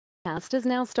Cast is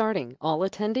now starting. All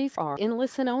attendees are in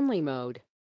listen-only mode.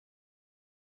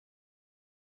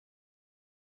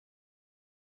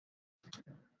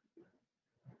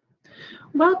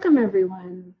 Welcome,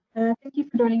 everyone. Thank you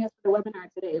for joining us for the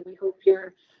webinar today. We hope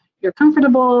you're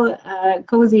comfortable,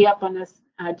 cozy up on this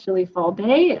chilly fall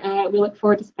day. We look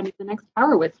forward to spending the next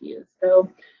hour with you. So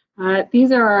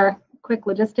these are our quick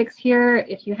logistics here.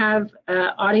 If you have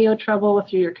audio trouble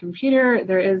through your computer,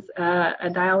 there is a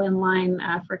dial-in line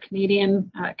for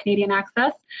Canadian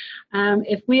access.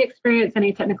 If we experience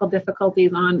any technical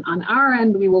difficulties on our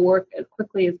end, we will work as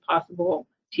quickly as possible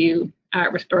to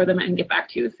restore them and get back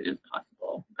to you as soon as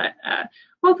possible. But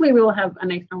hopefully we will have a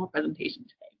nice normal presentation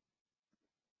today.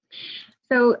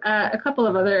 So a couple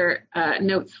of other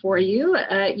notes for you.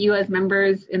 You as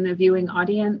members in the viewing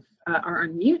audience are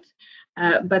on mute,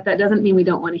 but that doesn't mean we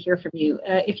don't want to hear from you.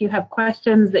 If you have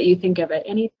questions that you think of at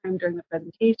any time during the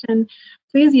presentation,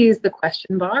 please use the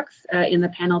question box in the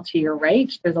panel to your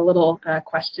right. There's a little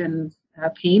questions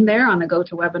pane there on the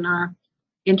GoToWebinar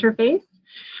interface.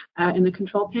 In the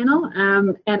control panel,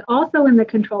 and also in the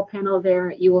control panel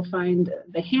there you will find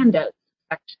the handouts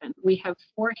section. We have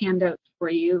 4 handouts for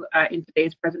you in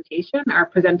today's presentation. Our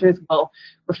presenters will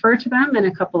refer to them in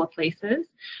a couple of places,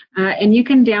 and you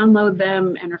can download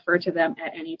them and refer to them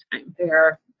at any time. They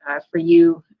are for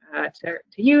you to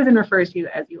use and refer to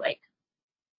as you like.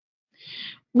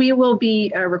 We will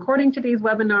be recording today's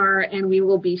webinar, and we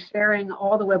will be sharing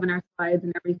all the webinar slides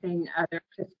and everything other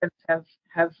participants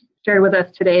have shared with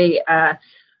us today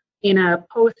in a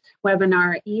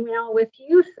post-webinar email with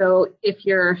you. So if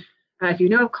you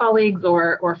know of colleagues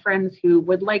or friends who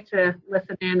would like to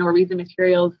listen in or read the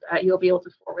materials, you'll be able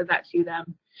to forward that to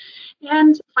them.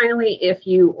 And finally, if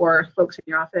you or folks in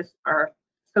your office are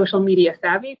social media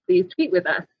savvy, please tweet with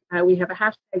us. We have a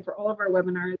hashtag for all of our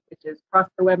webinars, which is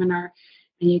ProsperWebinar,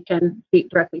 and you can tweet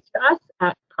directly to us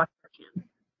at ProsperCan.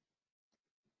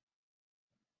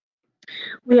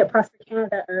 We at Prosper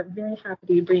Canada are very happy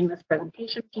to be bringing this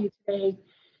presentation to you today.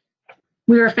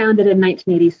 We were founded in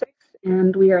 1986,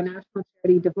 and we are a national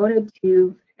charity devoted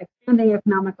to expanding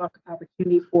economic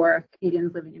opportunity for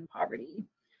Canadians living in poverty.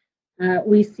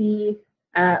 We see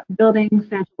building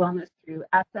financial wellness through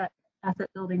asset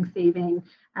building, saving,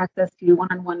 access to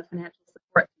one-on-one financial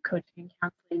support, coaching and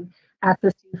counseling,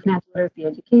 access to financial literacy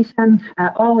education,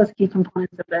 all as key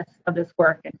components of this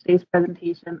work. And today's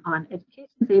presentation on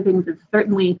education savings is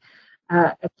certainly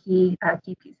a key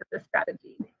piece of this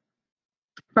strategy.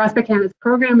 Prosper Canada's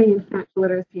programming in financial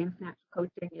literacy and financial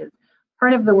coaching is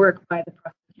part of the work by the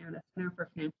Prosper Canada Centre for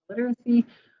Financial Literacy,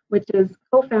 which is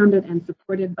co-founded and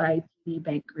supported by TD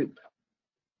Bank Group.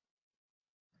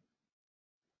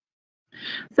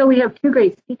 So we have 2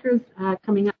 great speakers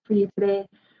coming up for you today.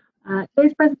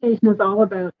 Today's presentation is all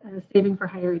about saving for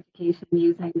higher education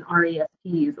using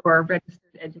RESPs, or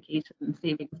Registered Education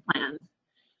Savings Plans.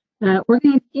 We're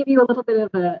going to give you a little bit of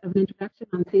an introduction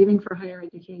on saving for higher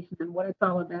education and what it's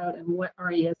all about and what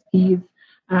RESPs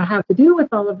have to do with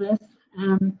all of this,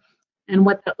 and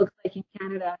what that looks like in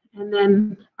Canada. And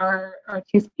then our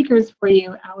 2 speakers for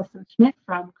you, Allyson Schmidt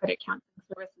from Credit Counselling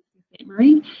Services in St.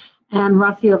 Marie, and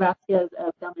Rocio Vasquez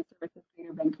of Services of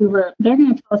Greater Vancouver. They're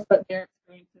going to tell us about their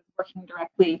experiences working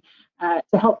directly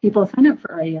to help people sign up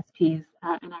for RESPs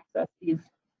and access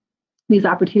these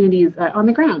opportunities on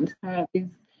the ground.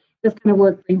 This kind of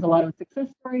work brings a lot of success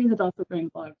stories. It also brings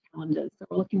a lot of challenges. So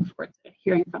we're looking forward to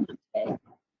hearing from them today.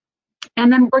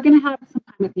 And then we're going to have some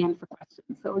time at the end for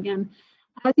questions. So again,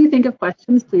 as you think of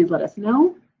questions, please let us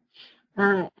know,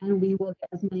 and we will get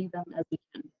as many of them as we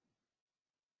can.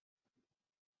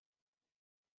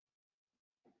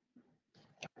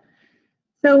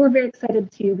 So we're very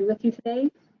excited to be with you today.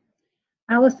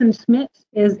 Allyson Schmidt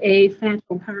is a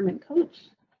financial empowerment coach.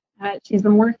 She's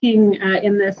been working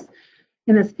in this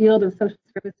field of social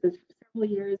services for several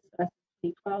years, since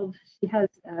 2012. She has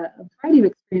a variety of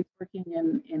experience working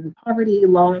in poverty,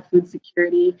 law, food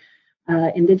security,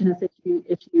 Indigenous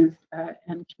issues,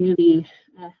 and community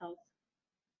health.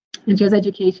 And she has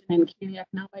education in community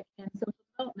economic and social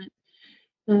development.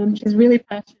 She's really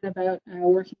passionate about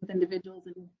working with individuals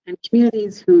and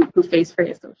communities who face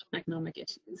various social and economic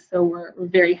issues. So we're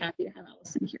very happy to have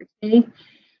Allyson here today.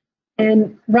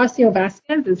 And Rocio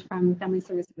Vasquez is from Family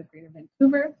Services of Greater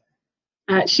Vancouver.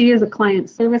 She is a client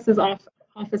services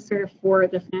officer for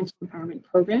the Financial Empowerment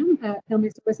Program at Family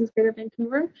Services Greater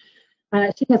Vancouver.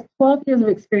 She has 12 years of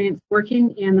experience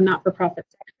working in the not-for-profit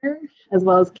sector, as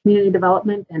well as community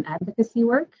development and advocacy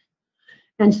work.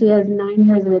 And she has 9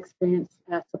 years of experience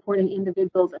supporting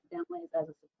individuals and families as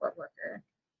a support worker.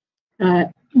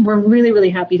 We're really, really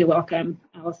happy to welcome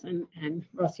Allyson and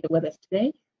Rocio with us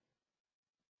today.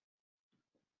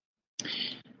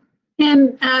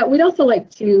 And we'd also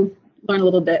like to learn a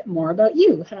little bit more about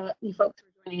you, you folks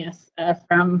who are joining us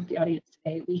from the audience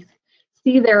today. We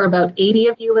see there are about 80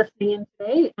 of you listening in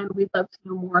today, and we'd love to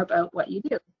know more about what you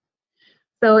do.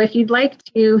 So if you'd like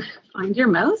to find your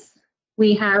mouse,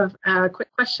 we have a quick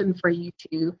question for you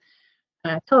to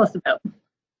tell us about.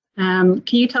 Can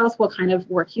you tell us what kind of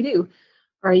work you do?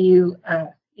 Are you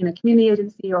in a community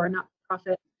agency or a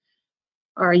not-for-profit?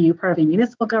 Are you part of a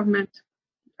municipal government?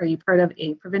 Are you part of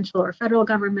a provincial or federal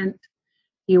government?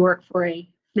 Do you work for a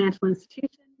financial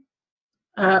institution?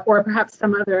 Or perhaps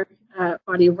some other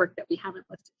body of work that we haven't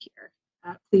listed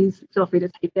here? Please feel free to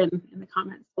type in the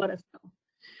comments to let us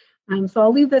know. So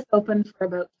I'll leave this open for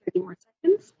about 30 more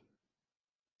seconds.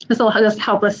 This will just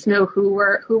help us know who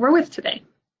we're with today.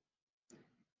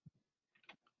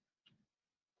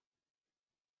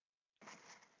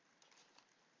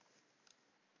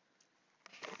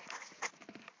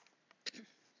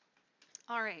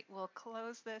 All right, we'll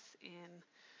close this in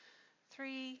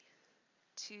 3,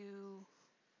 2,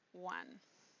 1.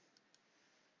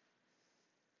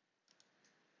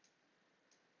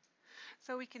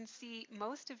 So we can see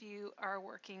most of you are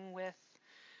working with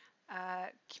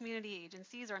community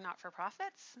agencies or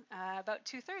not-for-profits, about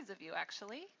 2/3 of you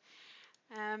actually.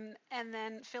 And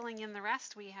then filling in the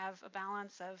rest, we have a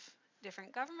balance of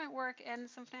different government work and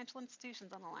some financial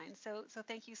institutions on the line. So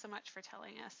thank you so much for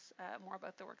telling us more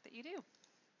about the work that you do.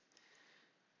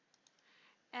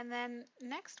 And then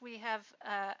next we have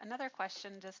another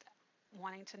question, just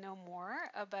wanting to know more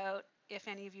about if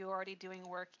any of you are already doing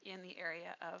work in the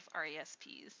area of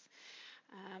RESPs.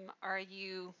 Are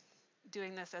you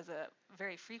doing this as a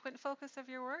very frequent focus of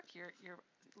your work? You're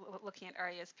looking at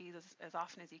RESPs as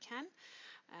often as you can.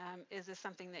 Is this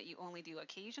something that you only do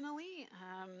occasionally?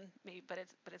 Maybe, but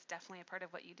it's definitely a part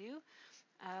of what you do.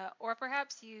 Or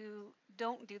perhaps you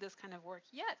don't do this kind of work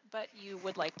yet, but you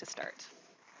would like to start.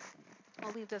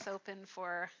 I'll leave this open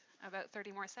for about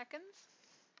 30 more seconds.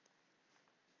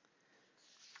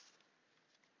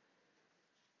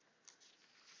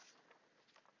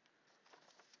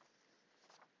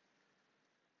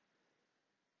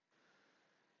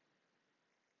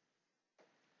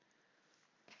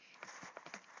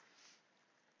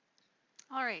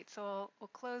 All right, so we'll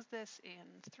close this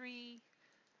in 3,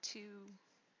 2,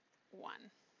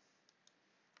 1.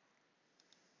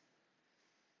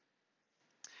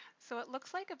 So it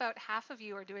looks like about half of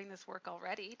you are doing this work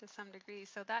already to some degree,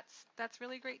 so that's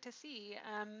really great to see.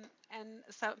 And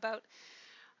so about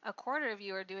a quarter of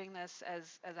you are doing this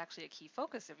as actually a key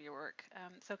focus of your work.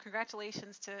 So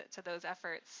congratulations to those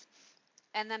efforts.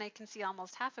 And then I can see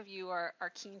almost half of you are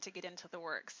keen to get into the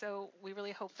work. So we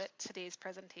really hope that today's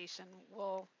presentation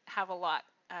will have a lot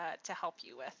to help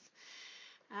you with.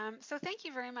 So thank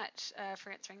you very much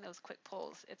for answering those quick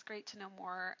polls. It's great to know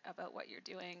more about what you're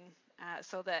doing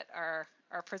so that our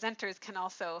presenters can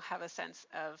also have a sense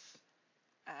of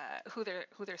who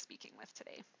they're speaking with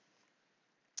today.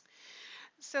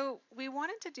 So we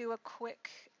wanted to do a quick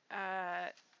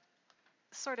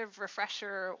sort of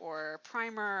refresher or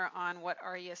primer on what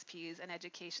RESPs and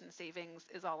education savings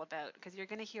is all about, because you're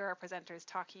going to hear our presenters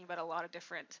talking about a lot of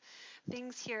different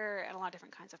things here and a lot of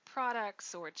different kinds of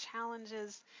products or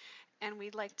challenges, and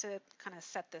we'd like to kind of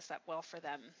set this up well for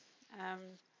them.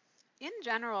 In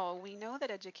general, we know that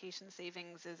education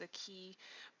savings is a key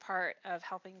part of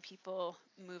helping people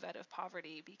move out of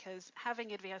poverty, because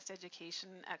having advanced education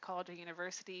at college or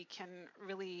university can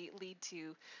really lead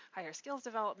to higher skills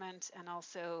development and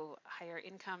also higher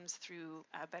incomes through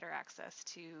better access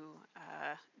to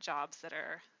jobs that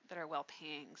are well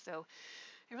paying. So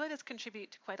it really does contribute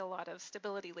to quite a lot of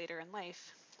stability later in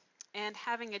life. And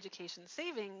having education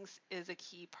savings is a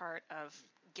key part of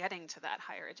getting to that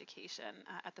higher education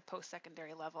at the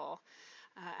post-secondary level,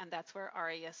 and that's where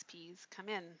RESPs come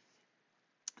in.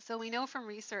 So we know from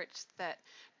research that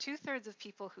 2/3 of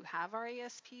people who have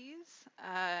RESPs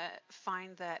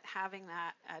find that having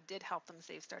that did help them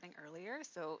save starting earlier.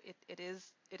 So it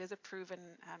is a proven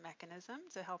mechanism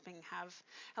to helping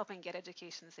get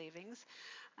education savings.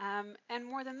 And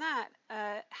more than that,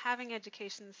 having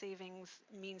education savings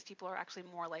means people are actually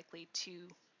more likely to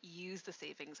use the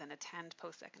savings and attend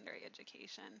post-secondary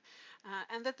education,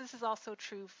 and that this is also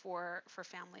true for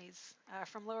families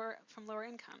from lower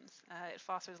incomes. It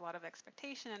fosters a lot of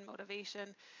expectation and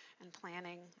motivation and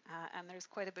planning, and there's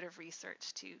quite a bit of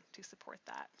research to support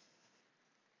that.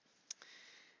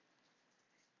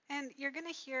 And you're going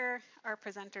to hear our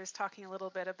presenters talking a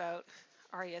little bit about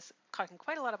talking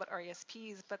quite a lot about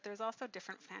RESPs, but there's also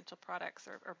different financial products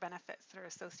or benefits that are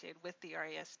associated with the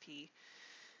RESP.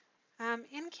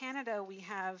 In Canada, we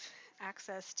have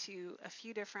access to a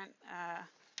few different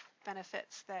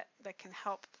benefits that can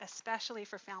help, especially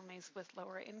for families with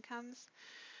lower incomes.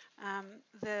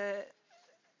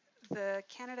 The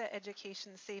Canada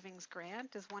Education Savings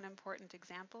Grant is one important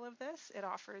example of this. It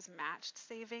offers matched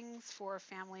savings for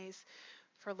families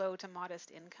for low to modest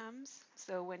incomes.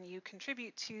 So when you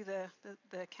contribute to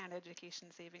the Canada Education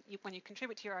Savings, when you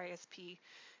contribute to your RESP,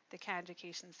 the Canada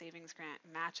Education Savings Grant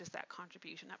matches that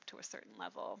contribution up to a certain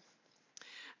level.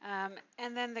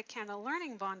 And then the Canada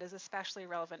Learning Bond is especially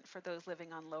relevant for those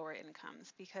living on lower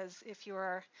incomes, because if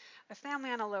you're a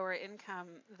family on a lower income,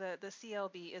 the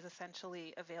CLB is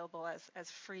essentially available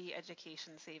as free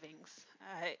education savings.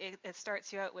 It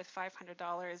starts you out with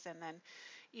 $500, and then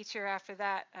each year after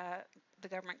that, the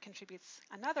government contributes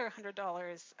another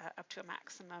 $100 up to a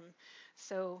maximum.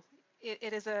 So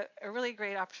it is a really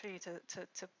great opportunity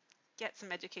to get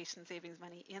some education savings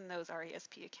money in those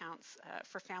RESP accounts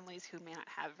for families who may not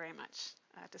have very much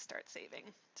to start saving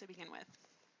to begin with.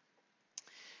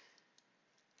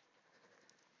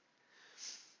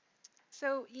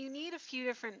 So you need a few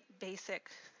different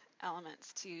basic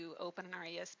elements to open an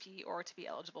RESP or to be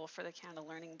eligible for the Canada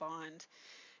Learning Bond.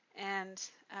 And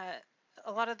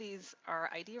a lot of these are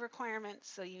ID requirements,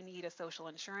 so you need a social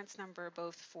insurance number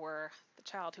both for the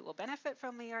child who will benefit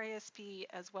from the RESP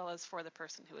as well as for the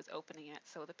person who is opening it,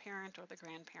 so the parent or the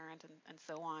grandparent and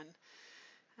so on.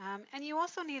 And you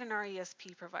also need an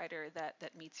RESP provider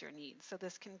that meets your needs. So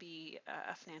this can be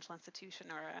a financial institution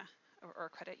or a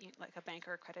credit union, like a bank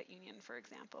or a credit union, for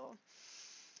example.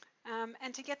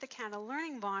 And to get the Canada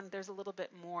Learning Bond, there's a little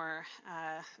bit more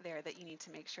there that you need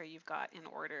to make sure you've got in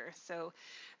order. So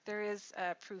there is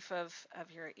a proof of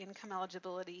your income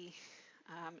eligibility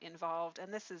involved,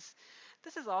 and this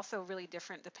is also really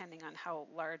different depending on how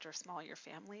large or small your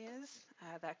family is.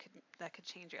 That could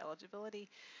change your eligibility.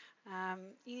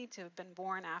 You need to have been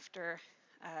born after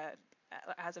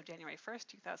as of January 1st,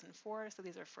 2004. So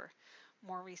these are for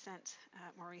more recent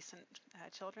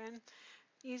children.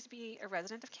 You need to be a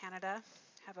resident of Canada,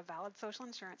 have a valid social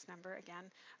insurance number, again,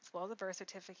 as well as a birth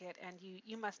certificate, and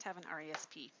you must have an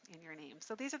RESP in your name.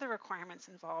 So these are the requirements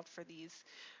involved for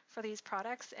these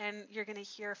products, and you're going to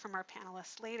hear from our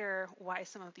panelists later why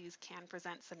some of these can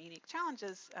present some unique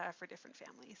challenges for different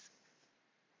families.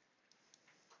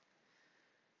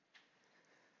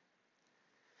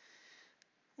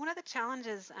 One of the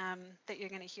challenges that you're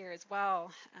going to hear as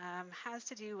well has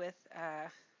to do with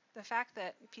the fact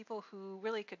that people who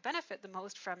really could benefit the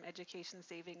most from education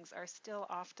savings are still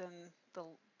often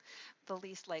the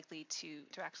least likely to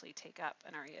actually take up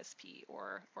an RESP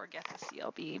or get the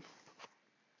CLB.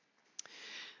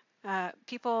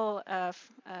 People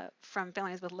from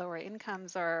families with lower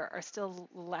incomes are still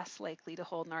less likely to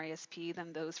hold an RESP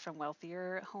than those from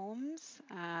wealthier homes.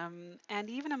 And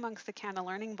even amongst the Canada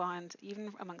Learning Bond,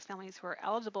 even amongst families who are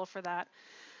eligible for that,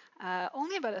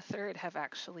 only about a third have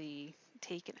actually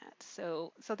taken it.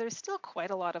 So there's still quite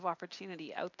a lot of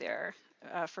opportunity out there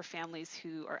for families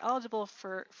who are eligible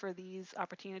for these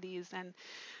opportunities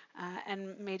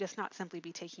and may just not simply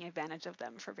be taking advantage of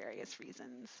them for various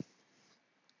reasons.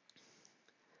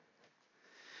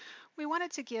 We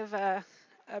wanted to give a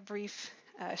brief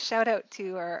shout out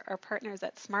to our partners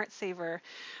at Smart Saver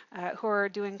who are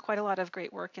doing quite a lot of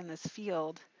great work in this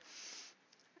field.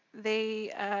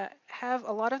 They have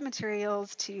a lot of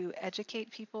materials to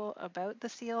educate people about the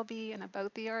CLB and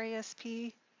about the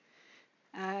RESP.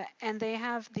 And they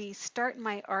have the Start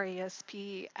My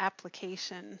RESP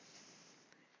application,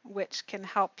 which can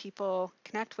help people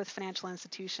connect with financial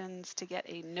institutions to get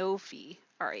a no-fee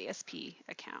RESP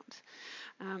account.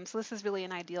 So this is really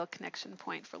an ideal connection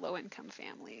point for low-income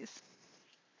families.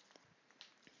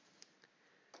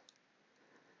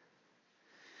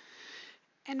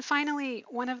 And finally,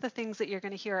 one of the things that you're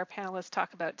going to hear our panelists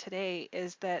talk about today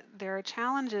is that there are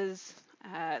challenges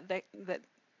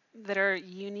that are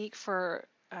unique for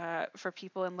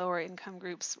people in lower income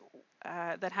groups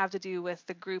that have to do with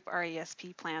the group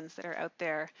RESP plans that are out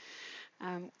there.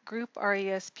 Group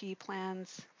RESP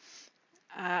plans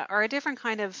are a different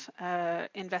kind of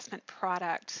investment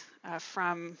product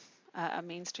from a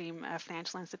mainstream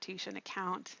financial institution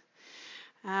account.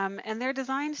 And they're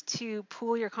designed to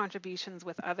pool your contributions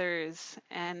with others,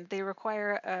 and they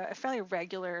require a fairly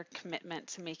regular commitment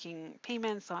to making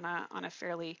payments on a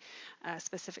fairly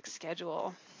specific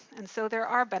schedule. And so there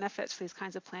are benefits to these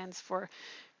kinds of plans for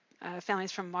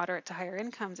families from moderate to higher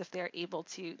incomes if they're able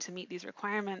to meet these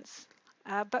requirements.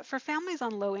 But for families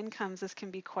on low incomes, this can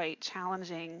be quite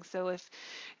challenging. So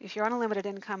if you're on a limited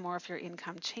income or if your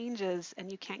income changes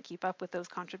and you can't keep up with those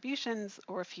contributions,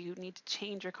 or if you need to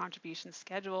change your contribution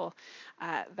schedule,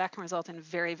 that can result in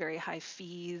very, very high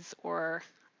fees or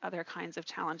other kinds of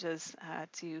challenges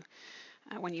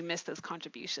when you miss those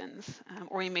contributions,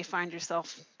 or you may find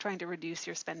yourself trying to reduce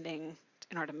your spending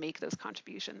in order to make those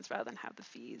contributions rather than have the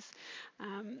fees.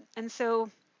 And so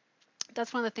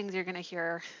that's one of the things you're going to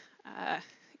hear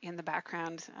in the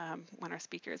background when our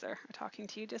speakers are talking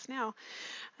to you just now.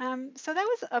 So that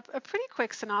was a pretty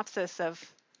quick synopsis of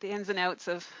the ins and outs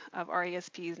of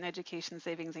RESPs and education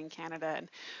savings in Canada. And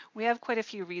we have quite a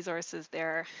few resources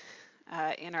there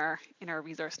in our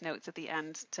resource notes at the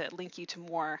end to link you to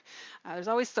more. There's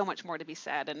always so much more to be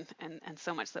said and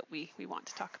so much that we want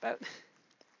to talk about.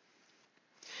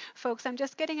 Folks, I'm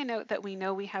just getting a note that we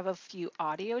know we have a few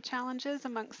audio challenges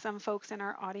amongst some folks in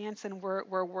our audience, and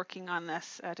we're working on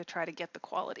this to try to get the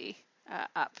quality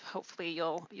up. Hopefully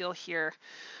you'll hear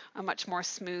a much more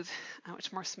smooth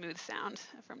sound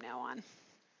from now on.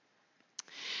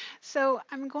 So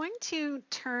I'm going to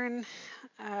turn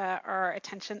our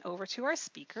attention over to our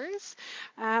speakers.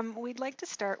 We'd like to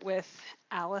start with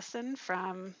Allyson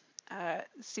from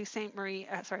Sault Ste. Marie,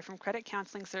 from Credit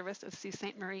Counselling Service of Sault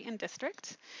Ste. Marie and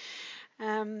District.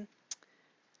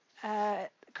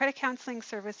 Credit Counselling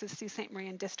Service of Sault Ste. Marie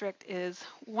and District is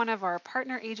one of our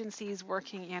partner agencies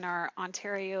working in our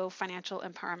Ontario Financial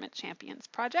Empowerment Champions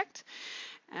project.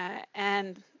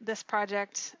 And this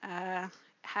project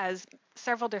has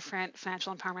several different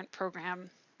financial empowerment program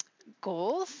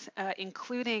goals,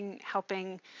 including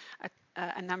helping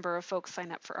a number of folks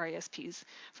sign up for RESPs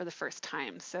for the first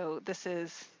time. So this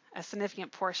is a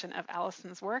significant portion of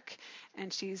Allyson's work,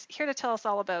 and she's here to tell us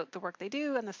all about the work they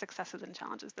do and the successes and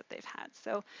challenges that they've had.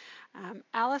 So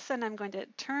Allyson, I'm going to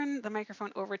turn the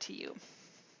microphone over to you.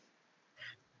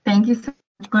 Thank you so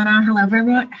much, Glenna.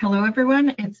 Hello,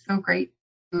 everyone. It's so great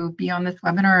to be on this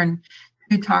webinar and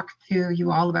to talk to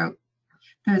you all about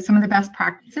some of the best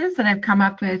practices that I've come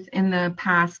up with in the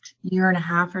past year and a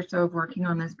half or so of working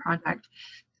on this project.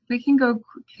 We can go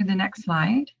to the next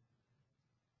slide.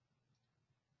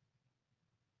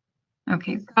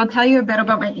 Okay, so I'll tell you a bit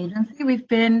about my agency. We've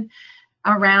been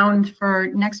around for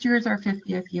next year is our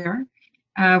 50th year.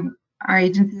 Our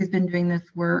agency has been doing this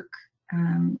work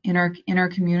in our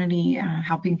community,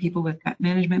 helping people with debt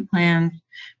management plans,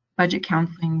 budget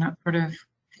counseling, that sort of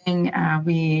thing.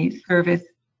 We service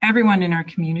everyone in our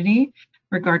community,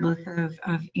 regardless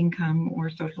of income or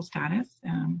social status.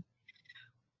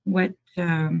 What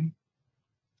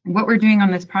we're doing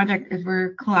on this project is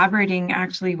we're collaborating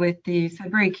actually with the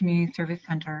Sudbury Community Service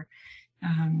Center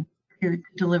to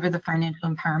deliver the Financial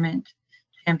Empowerment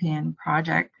Champion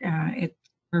project.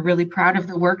 We're really proud of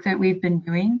the work that we've been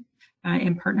doing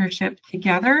in partnership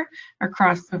together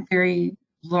across a very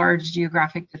large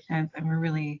geographic distance, and we're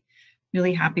really,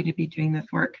 really happy to be doing this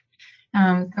work.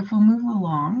 So if we'll move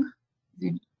along,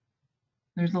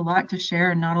 there's a lot to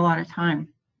share and not a lot of time.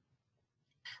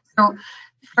 So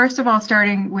first of all,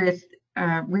 starting with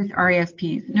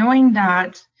RESPs, knowing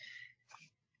that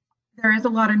there is a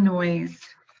lot of noise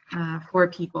for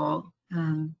people.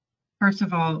 First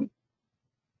of all,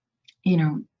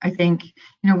 I think,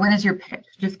 what is your pitch?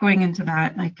 Just going into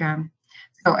that,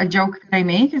 so a joke that I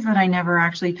make is that I never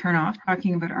actually turn off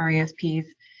talking about RESPs.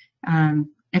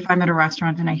 If I'm at a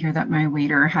restaurant and I hear that my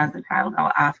waiter has a child,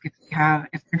 I'll ask if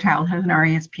their child has an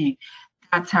RESP.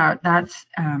 That's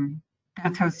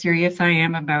how serious I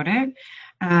am about it.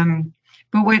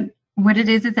 But what it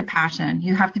is a passion.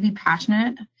 You have to be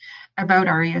passionate about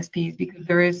RESPs because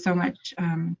there is so much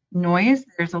noise.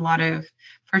 There's a lot of,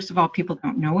 first of all, people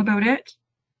don't know about it.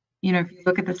 If you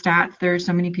look at the stats, there are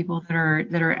so many people that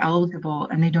are eligible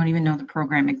and they don't even know the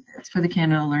program exists for the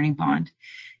Canada Learning Bond.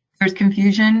 There's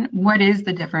confusion. What is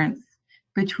the difference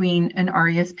between an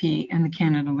RESP and the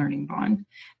Canada Learning Bond?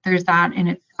 There's that in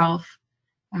itself.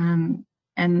 And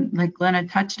like Glenna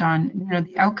touched on,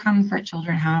 the outcomes that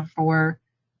children have for,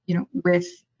 with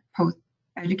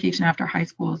post-education after high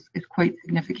schools is quite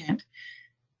significant.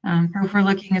 So if we're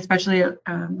looking especially at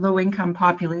low-income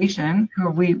population,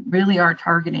 who we really are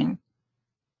targeting,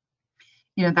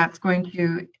 that's going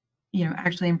to,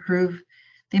 actually improve.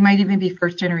 They might even be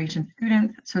first-generation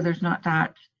students, so there's not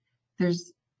that,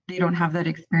 they don't have that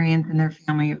experience in their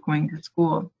family of going to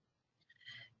school.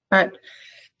 But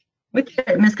with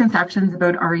the misconceptions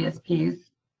about RESPs,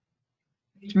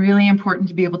 it's really important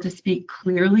to be able to speak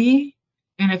clearly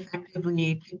and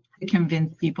effectively to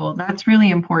convince people. That's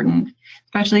really important,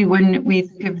 especially when we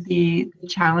think of the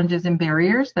challenges and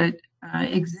barriers that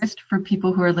exist for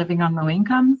people who are living on low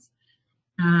incomes.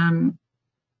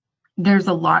 There's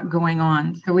a lot going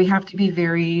on, so we have to be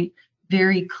very,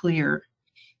 very clear,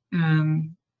 to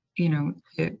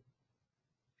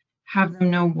have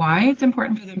them know why it's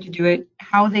important for them to do it,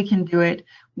 how they can do it,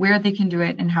 where they can do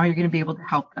it, and how you're going to be able to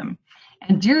help them.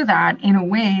 and do that in a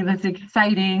way that's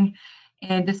exciting,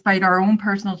 and despite our own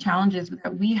personal challenges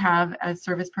that we have as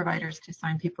service providers to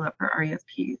sign people up for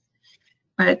RESPs.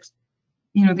 But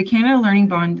the Canada Learning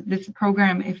Bond, this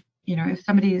program, if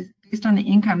somebody's based on the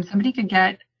income, somebody could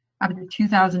get up to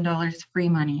 $2,000 free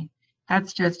money.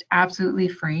 That's just absolutely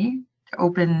free to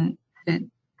open to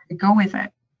go with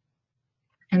it.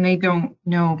 And they don't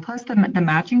know. Plus the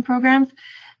matching programs,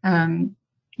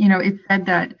 it's said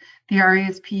that the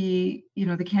RESP,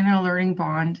 the Canada Learning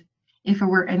Bond, if it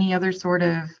were any other sort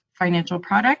of financial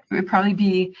product, it would probably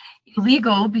be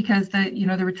illegal because the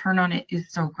return on it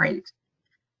is so great.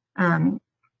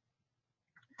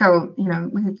 So,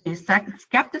 with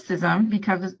skepticism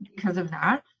because of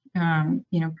that.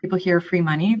 People hear free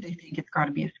money, they think it's got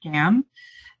to be a scam.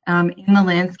 In the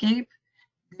landscape,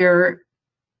 there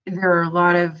are a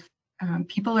lot of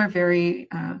people are very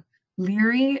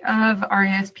leery of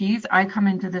RESPs. I come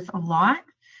into this a lot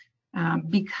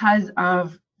because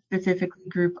of specifically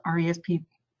group RESP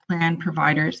plan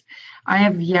providers. I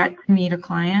have yet to meet a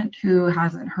client who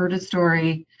hasn't heard a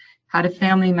story, had a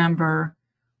family member,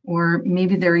 or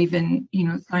maybe they're even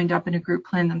signed up in a group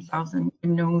plan themselves and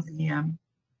know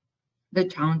the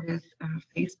challenges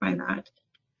faced by that.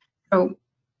 So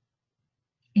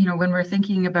when we're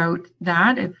thinking about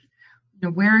that, it's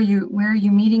where are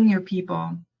you meeting your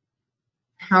people?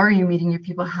 How are you meeting your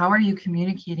people? How are you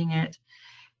communicating it?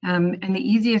 And the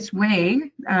easiest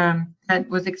way that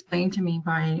was explained to me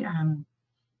by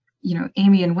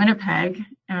Amy in Winnipeg,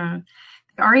 the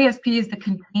RESP is the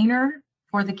container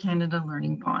for the Canada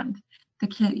Learning Bond. The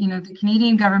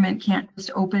Canadian government can't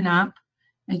just open up.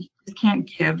 They just can't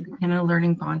give the Canada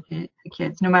Learning Bond to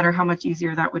kids. No matter how much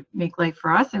easier that would make life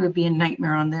for us, it would be a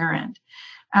nightmare on their end.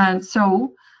 And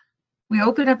so we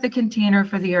open up the container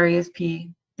for the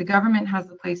RESP. The government has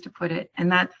the place to put it,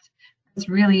 and that's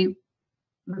really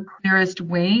the clearest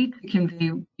way to convey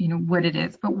what it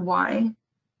is. But why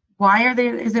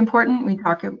is important? We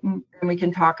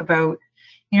can talk about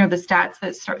the stats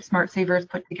that Smart Savers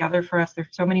put together for us. There's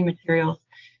so many materials.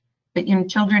 But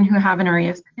children who have an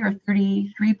RESP are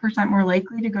 33% more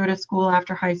likely to go to school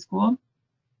after high school.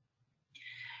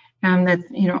 And that's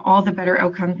all the better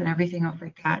outcomes and everything else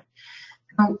like that.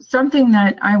 So something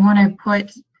that I want to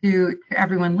put to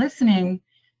everyone listening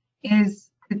is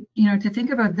to think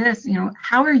about this.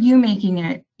 How are you making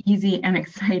it easy and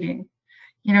exciting?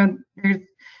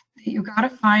 You got to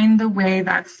find the way,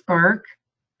 that spark,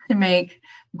 to make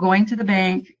going to the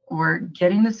bank or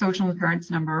getting the social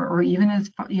insurance number, or even as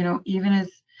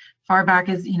far back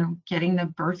as getting the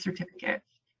birth certificate,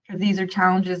 because these are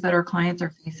challenges that our clients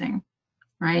are facing,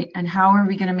 right? And how are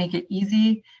we going to make it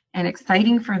easy and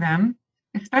exciting for them,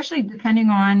 especially depending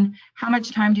on how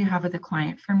much time do you have with the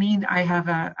client. For me, I have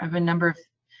a number of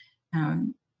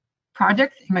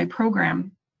projects in my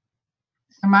program.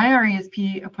 So my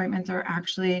RESP appointments are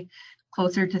actually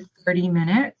closer to 30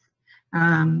 minutes.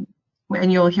 And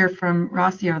you'll hear from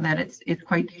Rocio that it's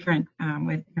quite different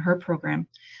with her program.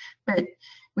 But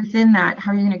within that,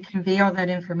 how are you going to convey all that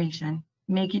information,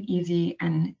 make it easy,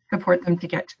 and support them to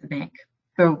get to the bank?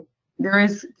 So there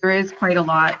is quite a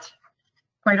lot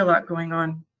going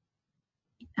on.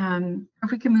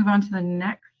 If we can move on to the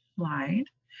next slide.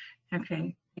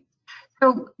 Okay.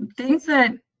 So things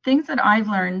that I've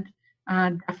learned,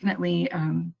 definitely.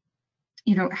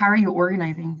 How are you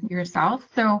organizing yourself?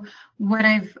 So what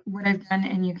I've done,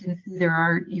 and you can see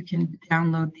you can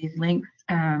download these links.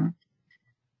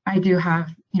 I do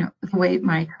have,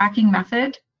 my tracking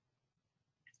method.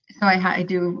 So I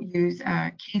do use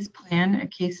a case plan, a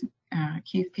case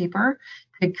paper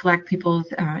to collect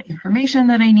people's information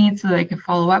that I need so that I can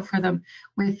follow up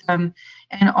with them.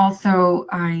 And also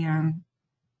I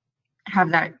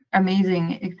have that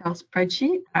amazing Excel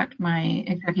spreadsheet that my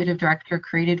executive director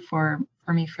created for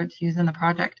me to use in the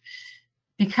project.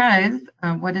 Because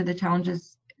what are the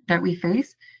challenges that we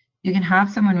face? You can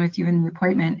have someone with you in the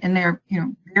appointment and they're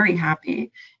very happy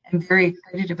and very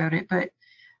excited about it, but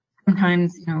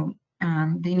sometimes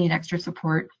they need extra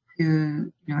support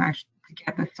to actually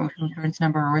get the social insurance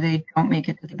number, or they don't make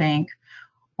it to the bank,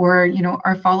 or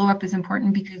our follow-up is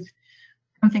important because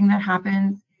something that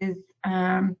happens is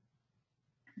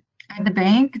at the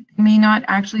bank, they may not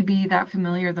actually be that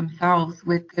familiar themselves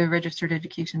with the registered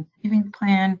education savings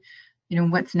plan,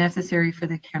 what's necessary for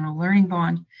the Canada Learning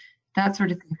Bond, that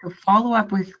sort of thing. So follow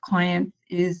up with clients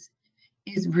is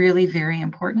really very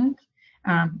important.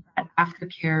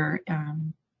 Aftercare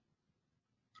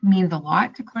means a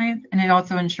lot to clients, and it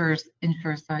also ensures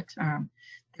that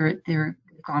they're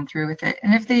gone through with it.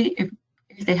 And if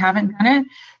they haven't done it,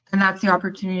 then that's the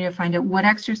opportunity to find out what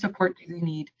extra support do they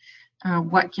need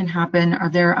what can happen. Are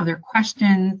there other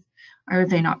questions? Are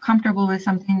they not comfortable with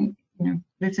something?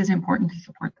 This is important to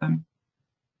support them.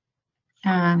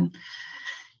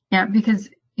 Yeah, because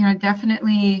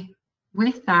definitely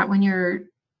with that, when you're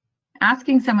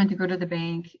asking someone to go to the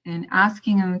bank and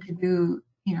asking them to do,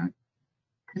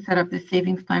 to set up the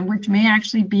savings plan, which may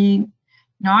actually be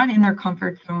not in their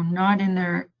comfort zone, not in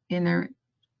their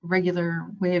regular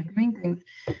way of doing things,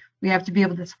 we have to be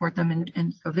able to support them,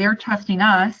 and so they're trusting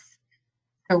us.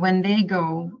 So when they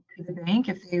go to the bank,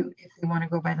 if they want to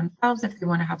go by themselves, if they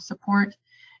want to have support,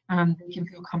 they can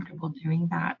feel comfortable doing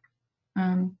that.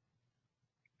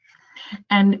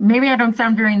 And maybe I don't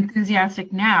sound very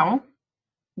enthusiastic now,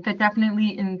 but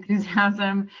definitely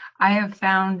enthusiasm. I have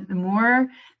found the more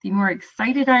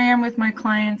excited I am with my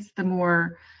clients, the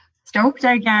more stoked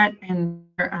I get, and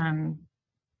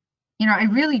I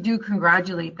really do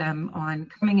congratulate them on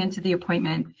coming into the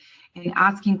appointment and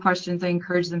asking questions. I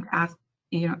encourage them to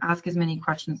ask as many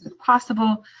questions as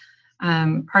possible.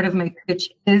 Part of my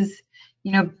pitch is,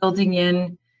 building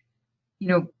in,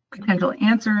 potential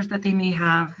answers that they may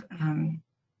have,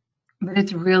 but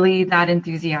it's really that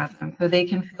enthusiasm, so they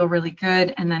can feel really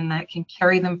good, and then that can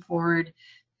carry them forward,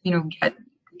 get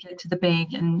to the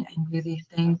bank and do these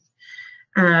things.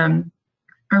 A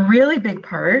really big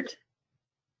part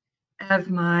of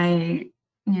my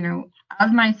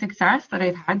success that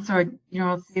I've had, so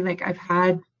I'll say, like, I've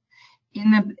had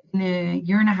in the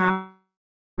year and a half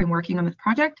I've been working on this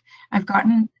project, I've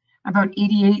gotten about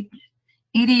 88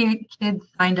 kids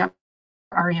signed up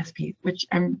for RESPs, which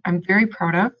I'm very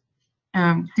proud of.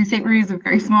 Sault Ste. Marie is a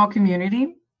very small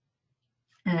community,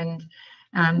 and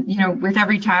with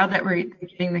every child that we're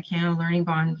getting the Canada Learning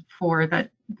Bond for,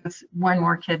 that's one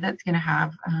more kid that's going to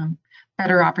have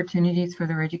better opportunities for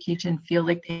their education, feel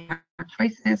like they have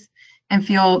choices, and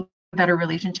feel a better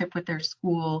relationship with their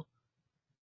school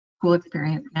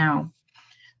experience now.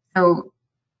 So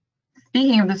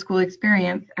speaking of the school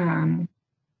experience,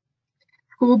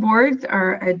 school boards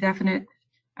are a definite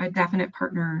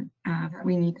partner that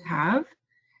we need to have.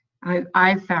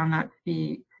 I've found that to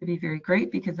be very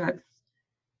great, because that's,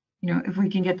 if we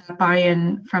can get the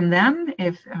buy-in from them,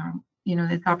 if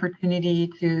this opportunity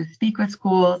to speak with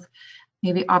schools,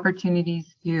 maybe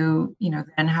opportunities to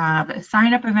then have a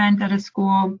sign-up event at a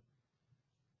school.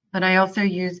 But I also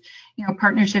use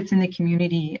partnerships in the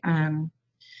community, and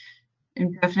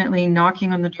definitely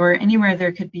knocking on the door anywhere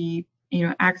there could be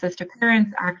access to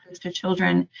parents, access to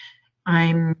children.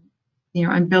 I'm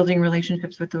building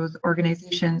relationships with those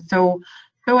organizations, so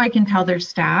I can tell their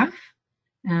staff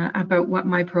about what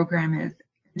my program is,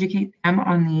 educate them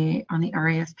on the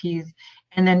RESPs,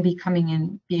 and then be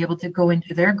able to go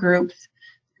into their groups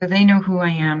so they know who I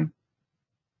am,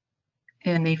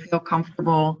 and they feel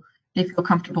comfortable. They feel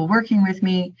comfortable working with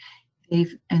me,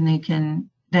 and they can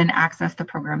then access the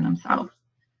program themselves.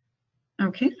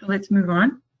 Okay, so let's move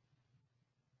on.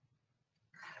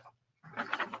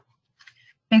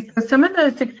 Okay, so some of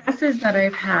the successes that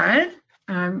I've had,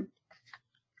 I'm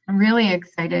really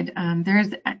excited. There's,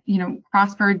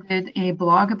 Prosper did a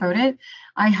blog about it.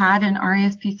 I had an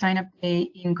RESP sign-up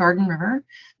day in Garden River.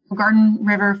 Garden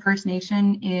River First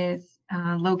Nation is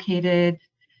located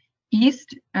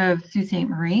east of Sault Ste.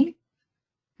 Marie.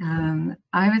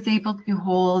 I was able to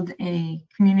hold a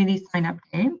community sign-up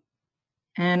day,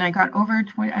 and I got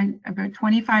about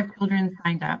 25 children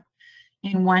signed up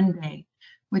in one day,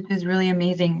 which is really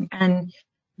amazing. And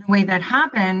the way that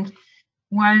happened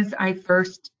was I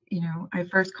first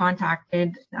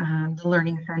contacted the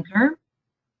Learning Center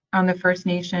on the First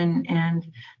Nation and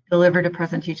delivered a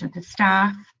presentation to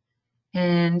staff.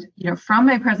 And from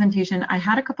my presentation, I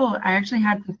actually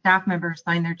had some staff members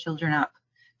sign their children up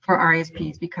for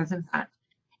RESPs because of that.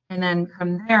 And then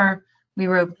from there, we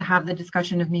were able to have the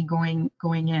discussion of me going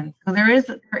in. So there is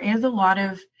a lot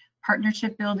of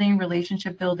partnership building,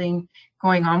 relationship building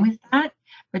going on with that.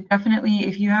 But definitely,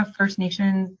 if you have First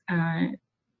Nations in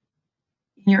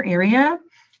your area,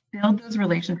 build those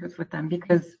relationships with them,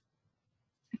 because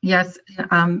yes,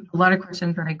 a lot of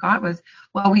questions that I got was,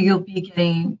 well, we'll be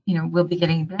getting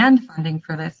band funding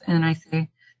for this, and I say,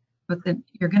 but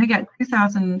you're going to get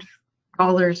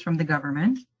 $2,000 from the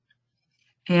government,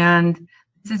 and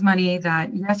this is money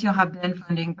that, yes, you'll have band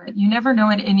funding, but you never know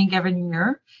at any given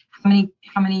year how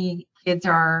many kids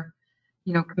are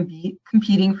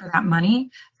competing for that money.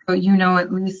 So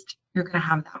at least you're going to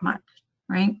have that much,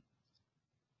 right?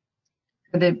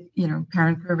 So the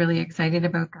parents are really excited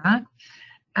about that.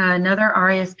 Another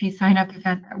RESP sign-up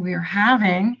event that we are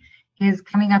having is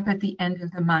coming up at the end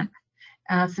of the month.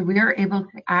 So we are able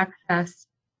to access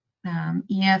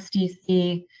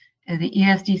ESDC the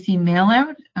ESDC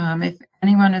mailout. If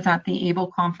anyone is at the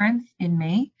ABLE conference in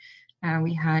May,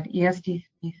 we had ESDC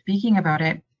speaking about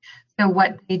it. So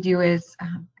what they do is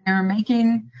they're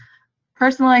making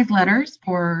personalized letters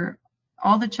for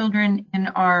all the children in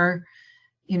our,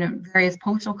 various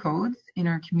postal codes in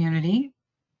our community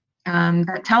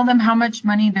that tell them how much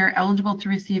money they're eligible to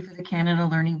receive for the Canada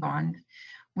Learning Bond.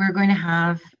 We're going to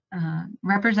have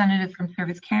representatives from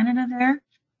Service Canada there.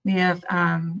 We have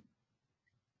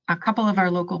a couple of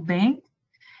our local banks.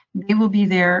 They will be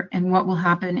there, and what will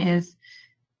happen is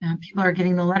people are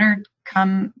getting the letter,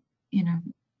 come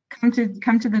to the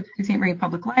Sault Ste. Marie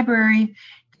Public Library,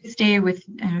 stay with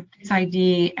this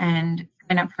ID and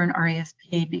sign up for an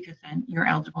RESP, because then you're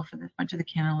eligible for this much of the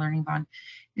Canada Learning Bond.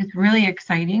 It's really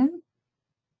exciting.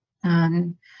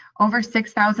 Over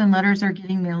 6,000 letters are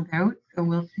getting mailed out, so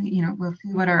we'll see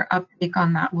what our uptake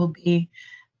on that will be.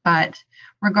 But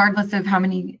regardless of how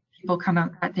many people come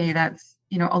out that day, that's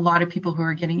a lot of people who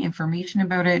are getting information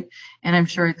about it, and I'm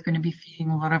sure it's going to be feeding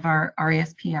a lot of our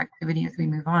RESP activity as we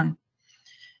move on.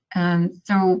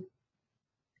 So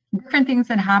different things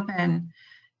that happen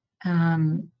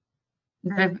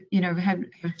that have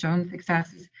shown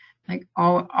success is like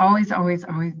always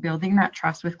building that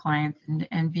trust with clients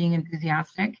and being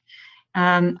enthusiastic.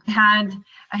 I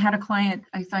had a client,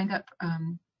 I signed up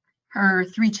her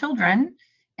 3 children,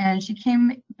 and she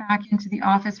came back into the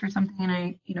office for something, and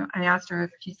I asked her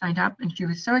if she signed up, and she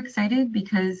was so excited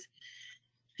because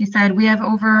she said, we have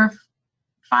over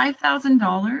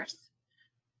 $5,000.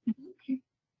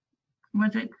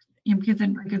 Was it? Because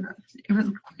it was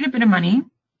quite a bit of money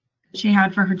she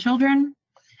had for her children,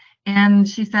 and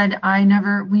she said,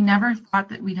 we never thought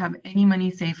that we'd have any money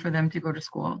saved for them to go to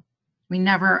school. We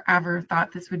never ever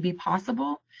thought this would be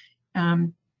possible,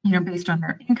 based on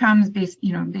their incomes, based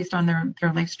on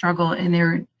their life struggle, and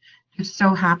they're just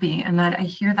so happy. And that I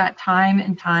hear that time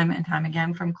and time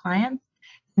again from clients.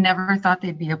 Never thought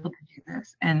they'd be able to do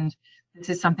this, and this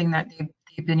is something that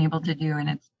they've been able to do, and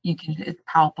it's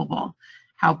palpable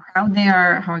how proud they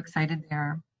are, how excited they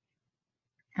are.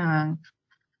 I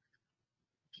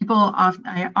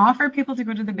offer people to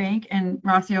go to the bank, and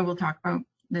Rocio will talk about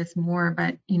this more,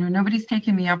 but nobody's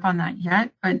taken me up on that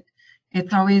yet. But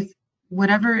it's always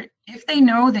whatever, if they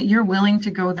know that you're willing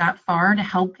to go that far to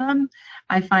help them,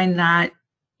 I find that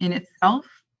in itself,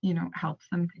 helps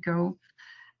them to go.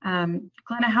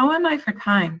 Glenna, how am I for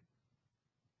time?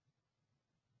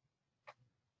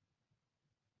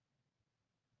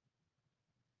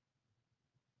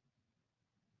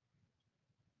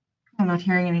 I'm not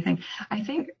hearing anything.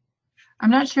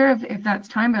 I'm not sure if that's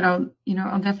time, but I'll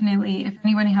definitely, if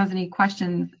anyone has any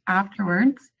questions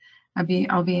afterwards,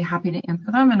 I'll be happy to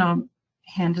answer them, and I'll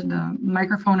hand the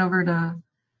microphone over to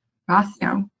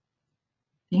Rocio.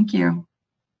 Thank you.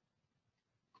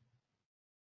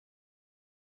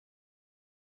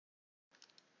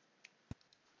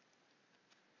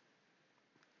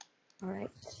 All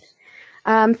right.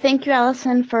 Thank you,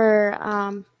 Allyson,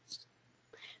 for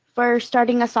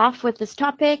starting us off with this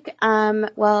topic.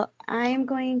 Well, I'm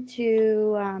going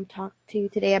to talk to you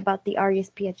today about the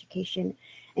RESP Education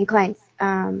and Client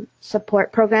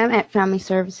Support Program at Family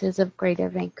Services of Greater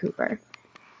Vancouver.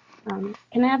 Can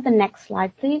I have the next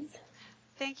slide, please?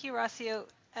 Thank you, Rocio,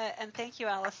 and thank you,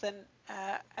 Allyson.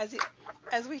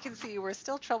 As we can see, we're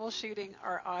still troubleshooting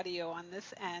our audio on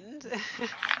this end,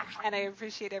 and I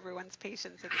appreciate everyone's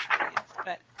patience and experience.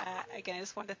 But again, I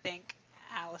just want to thank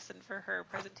Allyson for her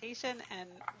presentation, and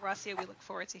Rocio, we look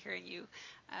forward to hearing you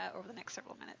over the next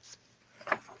several minutes.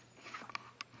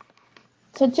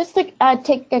 So just to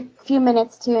take a few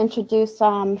minutes to introduce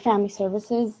Family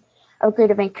Services of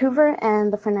Greater Vancouver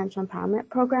and the Financial Empowerment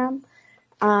Program.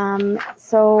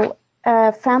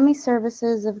 Family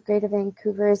Services of Greater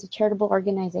Vancouver is a charitable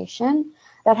organization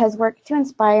that has worked to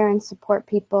inspire and support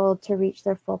people to reach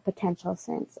their full potential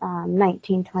since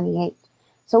 1928.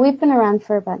 So we've been around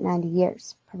for about 90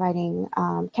 years, providing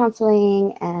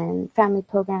counseling and family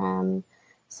program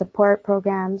support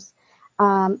programs.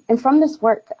 And from this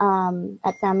work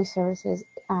at Family Services,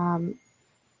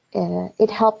 it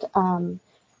helped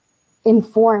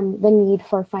inform the need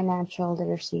for a financial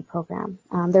literacy program.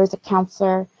 There was a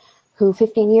counselor who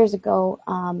 15 years ago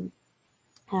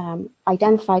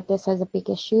identified this as a big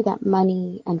issue, that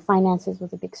money and finances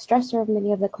was a big stressor of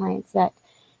many of the clients that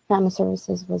Family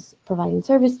Services was providing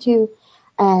service to,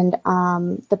 and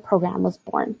the program was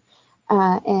born.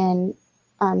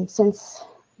 Since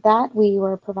that, we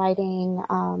were providing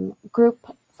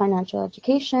group financial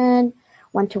education,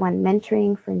 one-to-one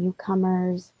mentoring for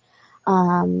newcomers,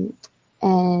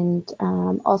 and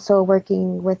also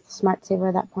working with Smart Saver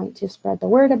at that point to spread the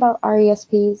word about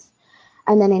RESPs.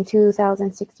 And then in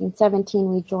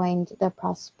 2016-17, we joined the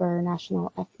Prosper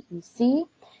National FEC,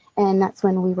 and that's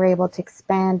when we were able to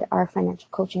expand our financial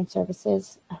coaching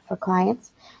services for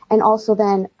clients, and also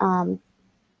then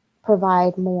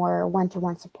provide more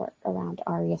one-to-one support around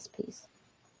RESPs.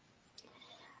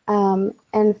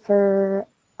 And for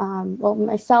well,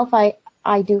 myself, I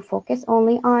do focus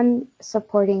only on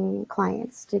supporting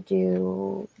clients to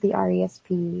do the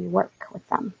RESP work with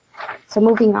them. So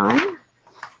moving on,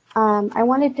 I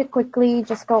wanted to quickly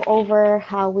just go over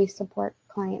how we support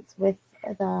clients with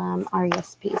the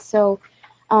RESP. So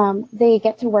they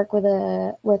get to work with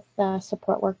a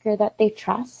support worker that they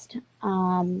trust.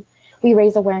 We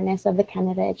raise awareness of the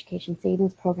Canada Education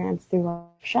Savings Programs through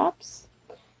workshops.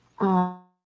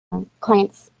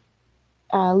 Clients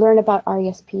learn about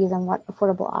RESPs and what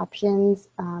affordable options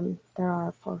there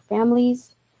are for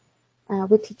families.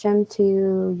 We teach them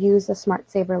to use the Smart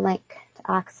Saver link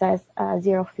to access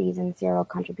zero fees and zero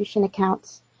contribution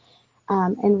accounts.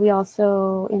 And we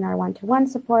also, in our one-to-one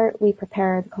support, we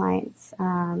prepare the clients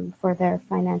for their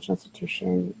financial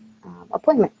institution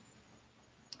appointment.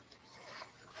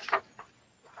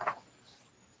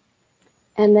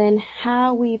 And then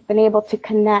how we've been able to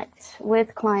connect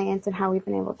with clients and how we've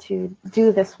been able to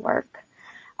do this work.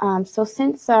 So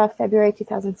since February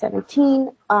 2017,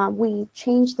 we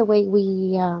changed the way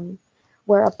we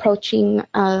were approaching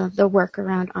the work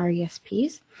around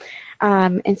RESPs.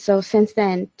 And so since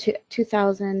then,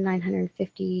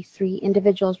 2,953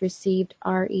 individuals received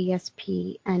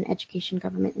RESP and education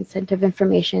government incentive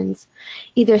informations,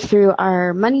 either through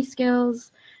our money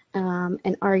skills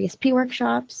and RESP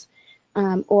workshops,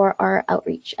 or our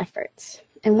outreach efforts.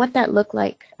 And what that looked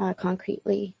like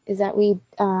concretely is that we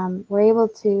were able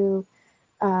to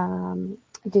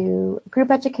do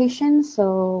group education.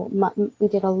 So we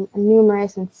did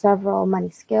numerous and several money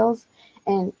skills,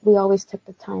 and we always took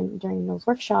the time during those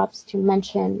workshops to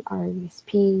mention our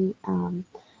RESP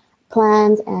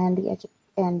plans and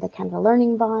the Canada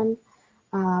Learning Bond.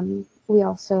 We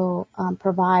also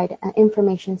provide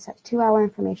 2-hour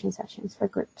information sessions for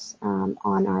groups on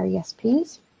our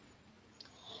RESPs.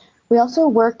 We also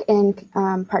work in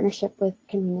partnership with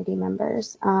community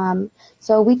members.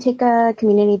 So we take a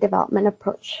community development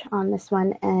approach on this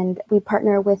one, and we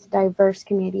partner with diverse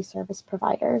community service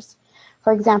providers.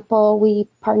 For example, we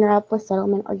partner up with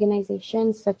settlement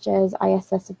organizations such as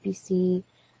ISS of BC,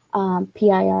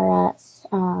 PIRS,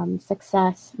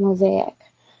 Success, Mosaic.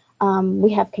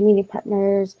 We have community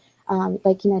partners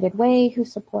like United Way who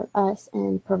support us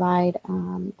and provide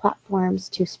platforms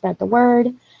to spread the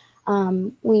word.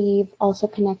 We've also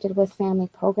connected with family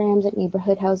programs at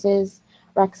neighborhood houses,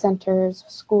 rec centers,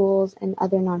 schools, and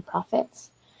other nonprofits.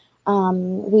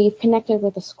 We've connected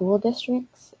with the school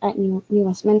districts at New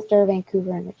Westminster,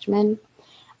 Vancouver, and Richmond.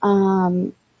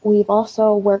 We've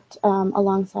also worked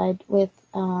alongside with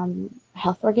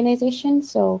health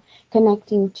organizations, so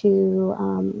connecting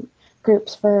to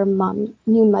groups for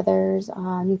new mothers,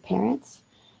 new parents.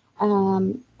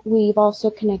 We've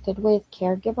also connected with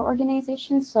caregiver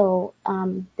organizations, so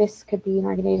this could be an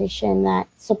organization that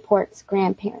supports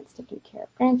grandparents taking care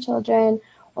of grandchildren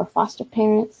or foster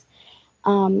parents.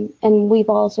 And we've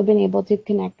also been able to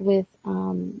connect with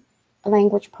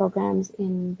language programs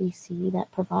in BC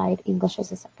that provide English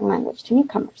as a second language to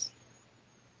newcomers.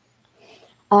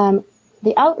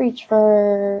 The outreach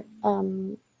for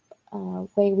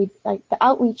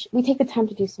we take the time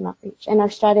to do some outreach, and our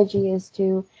strategy is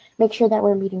to make sure that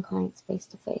we're meeting clients face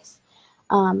to face.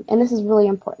 And this is really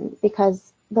important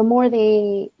because the more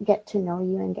they get to know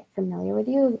you and get familiar with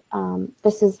you,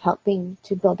 this is helping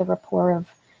to build a rapport of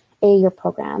your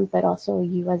program, but also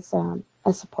you as a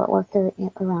support worker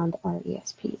around our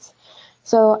RESPs.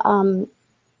 So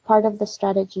part of the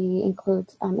strategy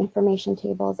includes information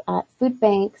tables at food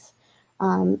banks,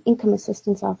 income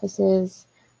assistance offices,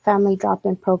 family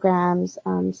drop-in programs,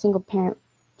 single parent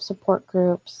support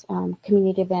groups,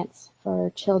 community events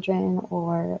for children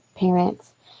or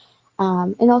parents,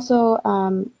 and also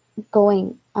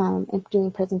going and doing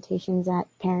presentations at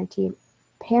parent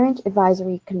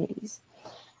advisory committees.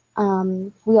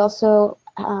 We also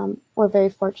were very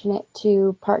fortunate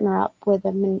to partner up with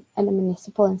the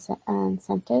municipal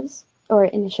incentives or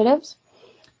initiatives.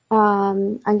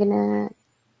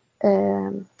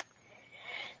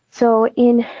 So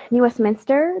in New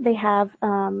Westminster, they have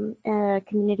a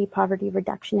community poverty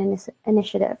reduction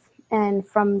initiative. And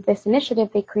from this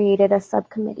initiative, they created a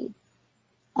subcommittee.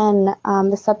 And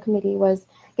the subcommittee was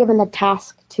given the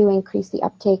task to increase the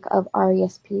uptake of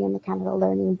RESP and the Canada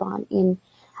Learning Bond in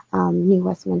New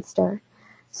Westminster.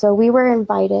 So we were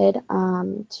invited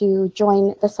to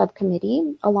join the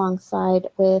subcommittee alongside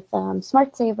with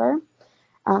Smart Saver,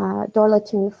 Dorla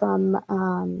Toon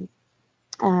from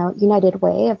United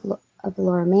Way of the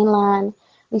Lower Mainland,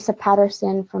 Lisa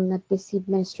Patterson from the BC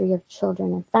Ministry of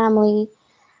Children and Family,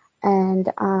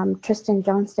 and Tristan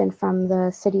Johnston from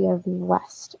the City of New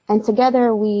West. And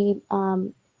together we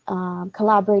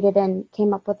collaborated and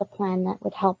came up with a plan that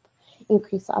would help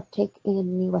increase the uptake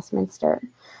in New Westminster.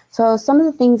 So some of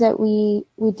the things that we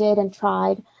did and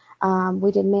tried,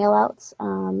 we did mail-outs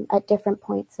at different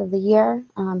points of the year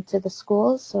to the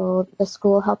schools. So the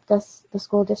school helped us, the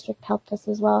school district helped us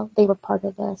as well. They were part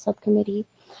of the subcommittee.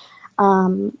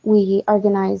 We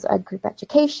organized group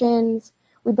educations.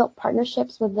 We built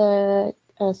partnerships with the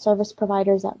service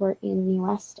providers that were in New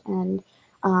West and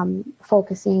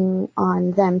focusing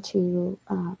on them to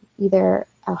either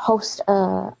host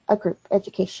a group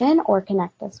education or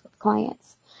connect us with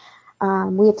clients.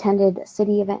 We attended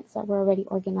city events that were already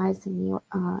organized in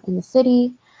the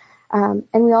city, and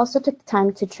we also took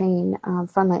time to train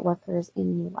frontline workers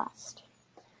in New West.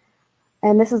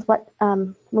 And this is what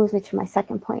moves me to my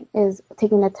second point, is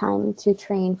taking the time to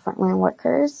train frontline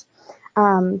workers.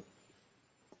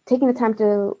 Taking the time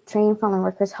to train frontline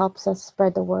workers helps us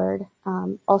spread the word,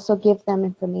 also give them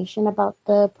information about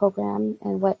the program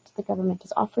and what the government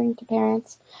is offering to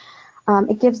parents.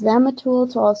 It gives them a tool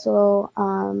to also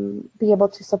be able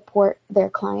to support their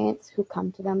clients who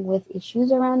come to them with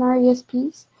issues around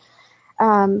RESPs.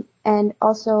 And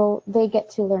also they get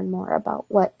to learn more about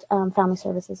what Family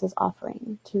Services is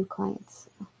offering to clients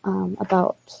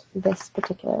about this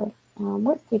particular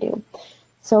work we do.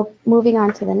 So moving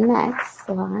on to the next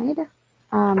slide,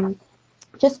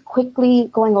 just quickly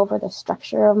going over the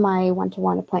structure of my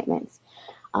one-to-one appointments.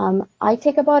 I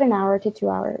take about an hour to 2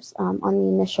 hours on the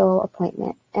initial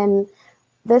appointment, and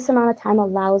this amount of time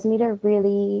allows me to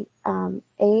really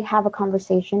have a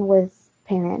conversation with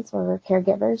parents or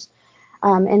caregivers,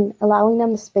 and allowing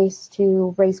them the space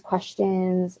to raise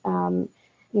questions,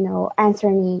 answer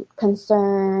any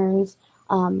concerns,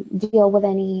 deal with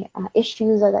any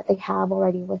issues that they have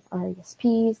already with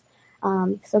RESPs.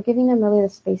 So giving them really the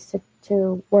space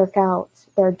to work out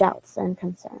their doubts and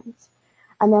concerns.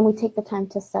 And then we take the time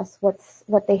to assess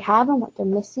what they have and what they're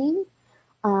missing.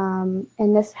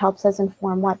 And this helps us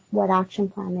inform what action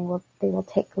plan they will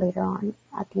take later on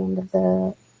at the end of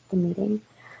the meeting.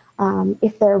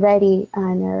 If they're ready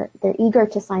and they're eager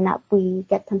to sign up, we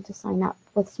get them to sign up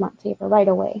with Smart Saver right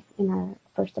away in our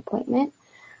first appointment.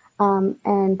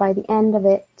 And by the end of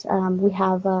it, we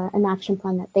have an action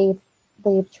plan that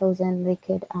they've chosen they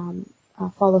could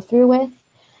follow through with.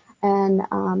 And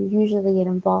usually it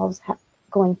involves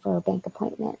going for a bank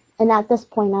appointment. And at this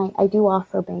point, I do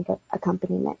offer bank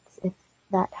accompaniments if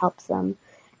that helps them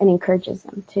and encourages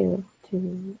them to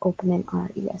open an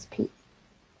RESP.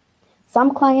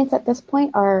 Some clients at this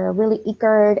point are really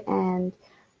eager and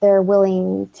they're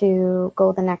willing to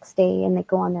go the next day, and they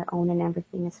go on their own and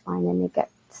everything is fine and they get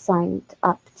signed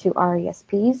up to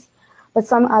RESPs. But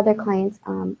some other clients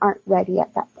aren't ready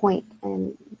at that point,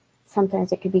 and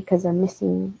sometimes it could be because they're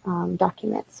missing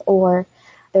documents, or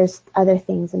there's other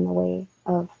things in the way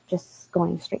of just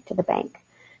going straight to the bank.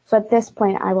 So at this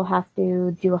point, I will have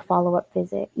to do a follow-up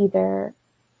visit. Either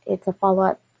it's a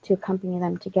follow-up to accompany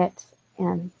them to get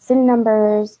SIN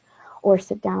numbers, or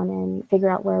sit down and figure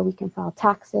out where we can file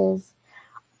taxes,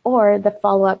 or the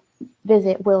follow-up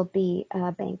visit will be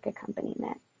a bank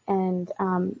accompaniment. And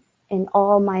in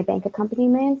all my bank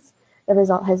accompaniments, the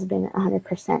result has been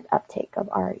 100% uptake of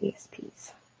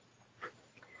RESPs.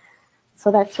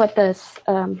 So that's what this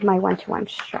my one-to-one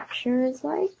structure is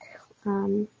like.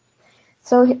 I'm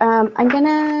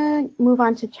gonna move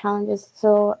on to challenges.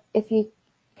 So if you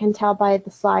can tell by the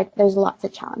slide, there's lots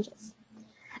of challenges.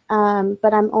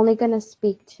 But I'm only gonna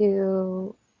speak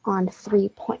on 3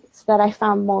 points that I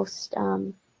found most,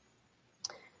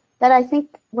 that I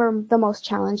think were the most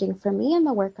challenging for me in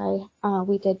the work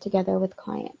we did together with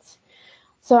clients.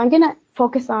 So I'm gonna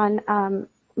focus on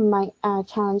my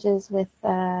challenges with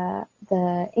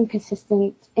the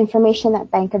inconsistent information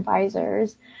that bank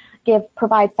advisors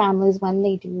provide families when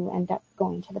they do end up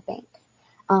going to the bank,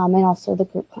 and also the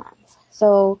group plans.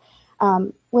 So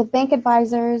with bank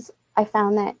advisors, I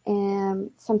found that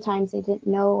sometimes they didn't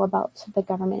know about the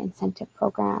government incentive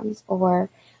programs, or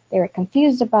they were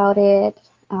confused about it,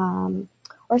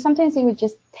 or sometimes they would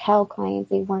just tell clients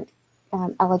they weren't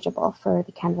eligible for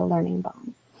the Canada Learning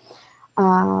Bond.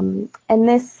 And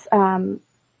this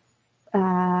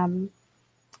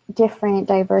different,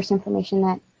 diverse information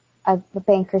that the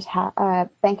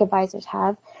bank advisors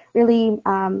have really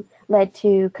led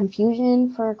to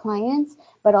confusion for clients,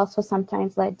 but also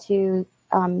sometimes led to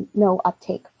no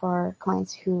uptake for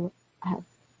clients who have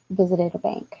visited a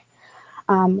bank.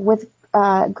 With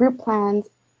group plans,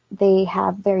 they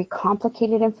have very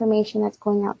complicated information that's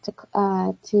going out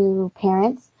to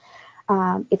parents.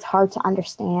 It's hard to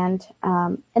understand,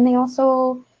 and they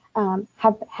also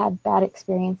have had bad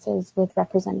experiences with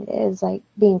representatives, like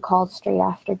being called straight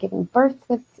after giving birth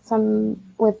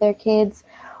with their kids,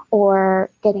 or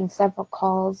getting several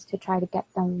calls to try to get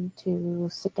them to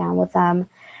sit down with them.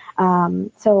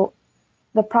 So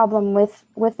the problem with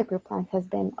the group plans has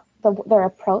been their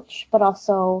approach, but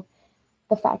also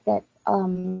the fact that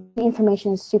the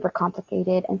information is super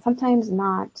complicated and sometimes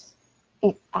not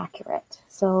accurate.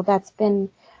 So that's been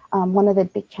one of the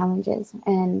big challenges,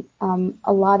 and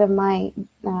a lot of my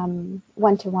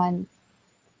one-to-one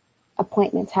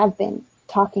appointments have been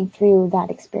talking through that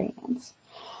experience.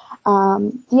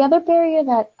 The other barrier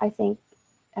that I think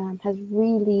has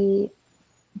really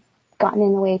gotten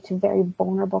in the way to very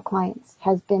vulnerable clients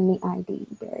has been the ID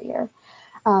barrier.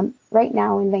 Right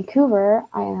now in Vancouver,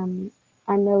 I'm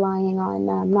relying on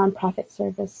nonprofit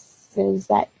services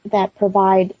that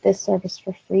provide this service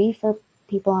for free for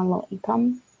people on low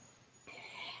income,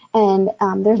 and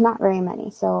there's not very many.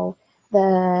 So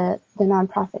the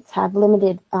nonprofits have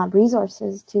limited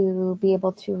resources to be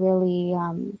able to really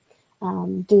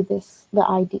do this,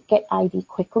 get ID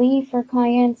quickly for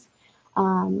clients.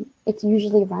 It's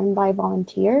usually run by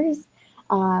volunteers,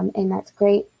 and that's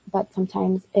great, but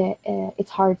sometimes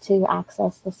it's hard to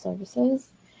access the services.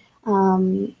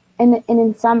 And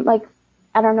in some, like,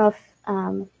 I don't know if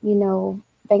you know,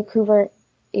 Vancouver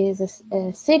is a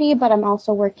city, but I'm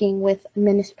also working with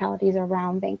municipalities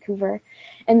around Vancouver,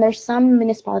 and there's some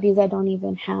municipalities that don't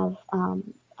even have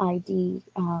ID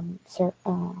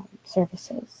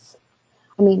services.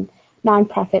 I mean,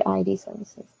 nonprofit ID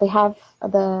services. They have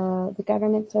the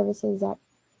government services that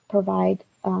provide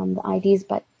the IDs,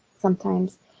 but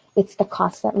sometimes it's the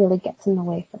cost that really gets in the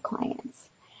way for clients.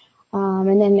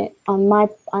 And then on my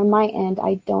end,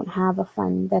 I don't have a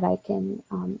fund that I can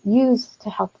use to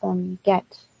help them get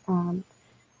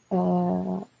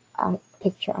a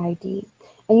picture ID.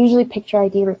 And usually picture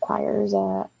ID requires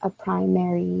a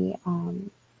primary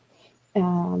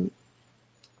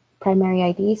primary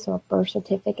ID, so a birth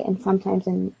certificate, and sometimes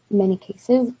in many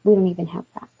cases, we don't even have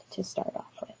that to start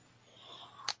off with.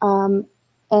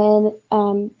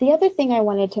 The other thing I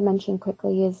wanted to mention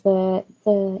quickly is the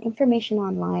information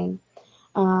online.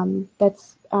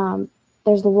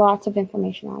 There's lots of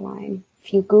information online.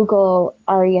 If you Google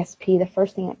RESP, the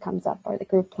first thing that comes up are the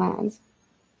group plans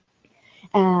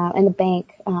and the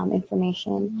bank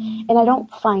information. And I don't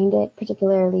find it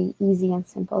particularly easy and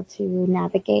simple to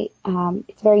navigate.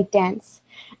 It's very dense.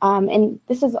 And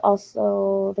this is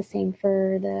also the same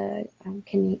for the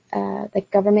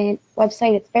government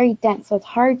website. It's very dense, so it's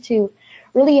hard to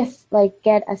really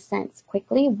get a sense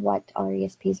quickly what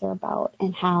RESPs are about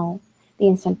and how the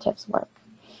incentives work.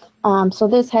 So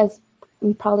this has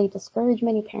probably discouraged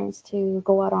many parents to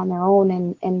go out on their own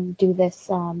and do this,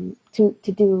 to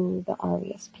do the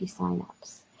RESP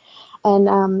signups. And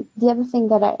the other thing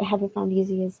that I haven't found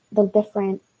easy is the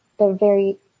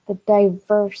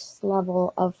diverse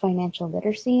level of financial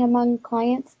literacy among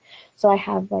clients. So I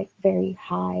have very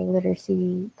high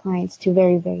literacy clients to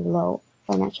very, very low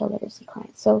financial literacy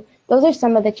clients. So those are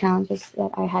some of the challenges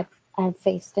that I have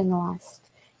faced in the last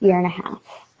year and a half.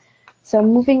 So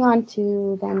moving on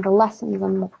to then the lessons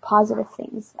and the positive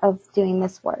things of doing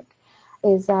this work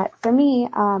is that for me,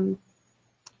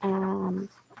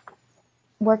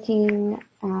 working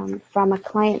from a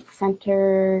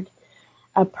client-centered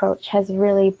approach has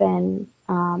really been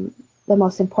the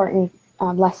most important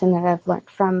lesson that I've learned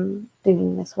from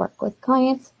doing this work with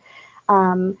clients.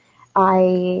 I'm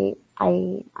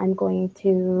going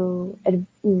to,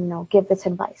 give this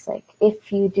advice.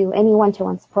 If you do any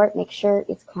one-to-one support, make sure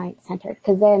it's client-centered,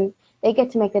 because then they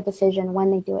get to make the decision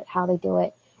when they do it, how they do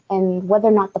it, and whether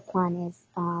or not the plan is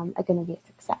going to be a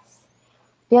success.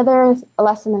 The other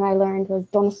lesson that I learned was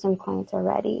don't assume clients are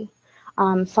ready.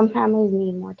 Some families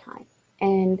need more time.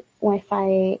 And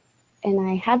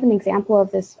I have an example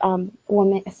of this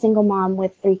woman, a single mom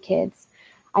with 3 kids.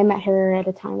 I met her at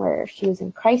a time where she was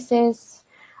in crisis.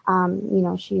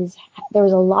 There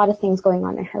was a lot of things going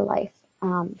on in her life.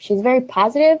 She's very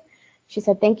positive. She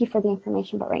said, "Thank you for the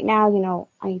information, but right now,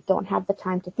 I don't have the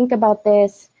time to think about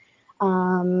this.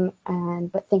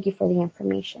 But thank you for the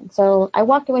information." So I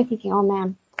walked away thinking, "Oh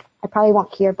man, I probably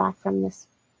won't hear back from this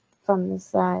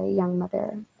young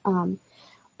mother."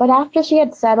 But after she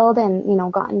had settled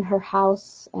and gotten her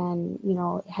house and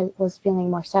was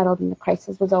feeling more settled and the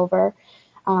crisis was over,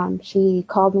 she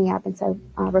called me up and said,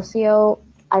 "Rocio,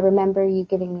 I remember you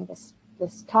giving me this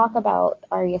talk about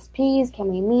RESPs. Can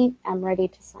we meet? I'm ready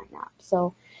to sign up."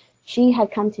 So she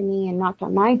had come to me and knocked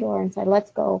on my door and said,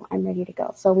 let's go, I'm ready to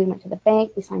go. So we went to the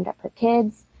bank, we signed up her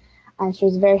kids, and she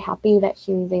was very happy that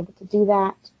she was able to do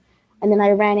that. And then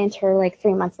I ran into her like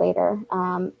 3 months later,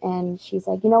 and she's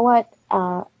like, you know what,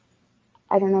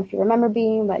 I don't know if you remember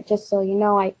being, but just so you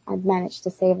know, I've managed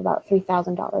to save about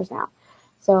 $3,000 now.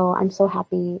 So I'm so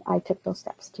happy I took those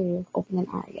steps to open an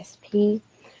RESP.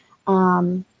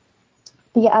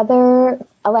 The other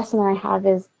lesson that I have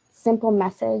is simple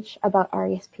message about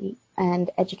RESP and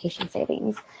education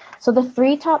savings. So the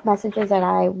 3 top messages that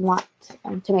I want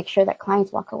to make sure that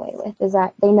clients walk away with is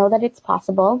that they know that it's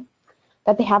possible,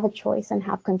 that they have a choice and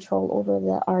have control over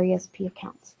the RESP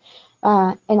accounts,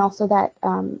 and also that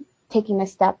taking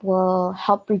this step will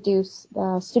help reduce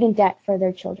the student debt for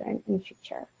their children in the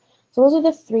future. So those are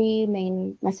the 3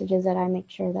 main messages that I make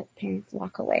sure that parents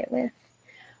walk away with.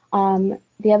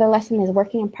 The other lesson is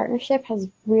working in partnership has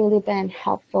really been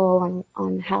helpful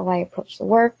on how I approach the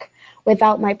work.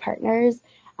 Without my partners,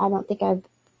 I don't think I'd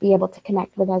be able to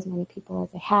connect with as many people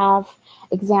as I have.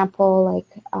 Example, like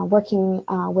working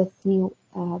with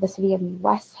the City of New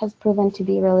West has proven to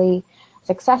be really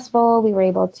successful. We were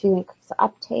able to increase the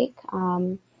uptake,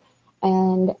 and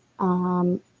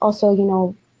also, you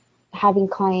know, having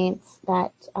clients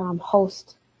that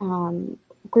host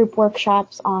group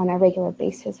workshops on a regular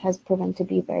basis has proven to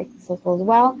be very successful as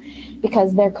well,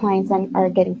 because their clients then are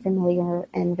getting familiar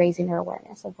and raising their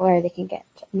awareness of where they can get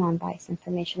non-biased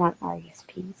information on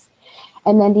RESPs.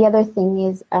 And then the other thing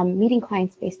is meeting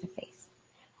clients face to face.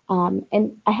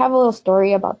 And I have a little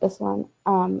story about this one,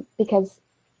 because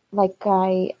like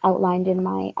I outlined in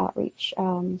my outreach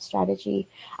strategy,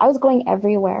 I was going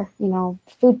everywhere, you know,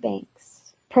 food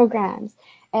banks, programs.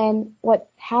 And what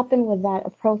happened with that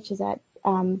approach is that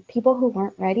people who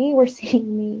weren't ready were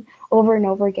seeing me over and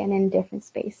over again in different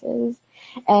spaces.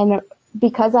 And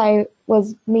because I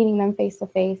was meeting them face to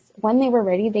face, when they were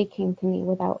ready, they came to me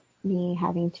without me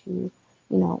having to,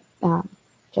 you know,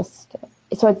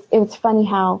 so it's funny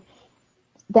how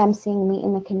them seeing me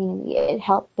in the community, it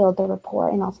helped build the rapport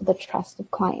and also the trust of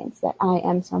clients that I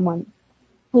am someone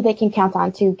who they can count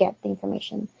on to get the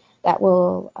information that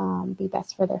will be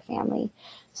best for their family.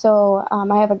 So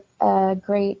I have a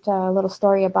great little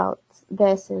story about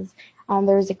this. Is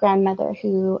there's a grandmother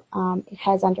who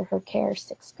has under her care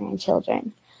 6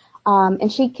 grandchildren,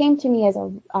 and she came to me as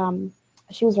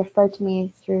she was referred to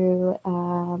me through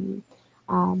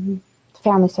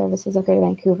Family Services of Greater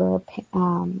Vancouver,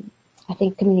 I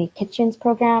think Community Kitchens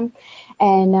program.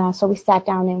 And so we sat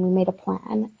down and we made a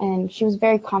plan, and she was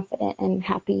very confident and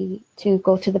happy to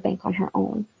go to the bank on her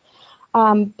own.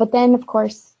 But then, of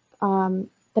course,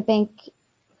 the bank,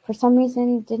 for some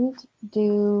reason, didn't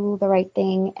do the right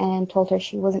thing and told her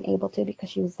she wasn't able to because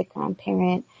she was the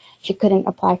grandparent. She couldn't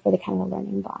apply for the Canada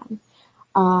Learning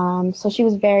Bond. So she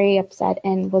was very upset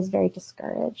and was very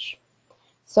discouraged.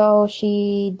 So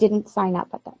she didn't sign up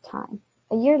at that time.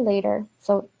 A year later,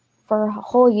 so for a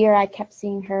whole year, I kept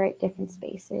seeing her at different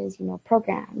spaces, you know,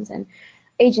 programs and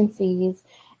agencies.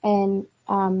 And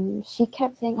she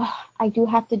kept saying, oh, I do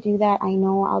have to do that. I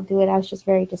know I'll do it. I was just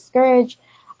very discouraged.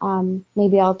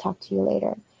 Maybe I'll talk to you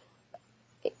later.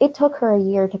 It took her a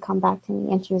year to come back to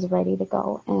me, and she was ready to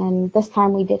go. And this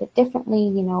time we did it differently.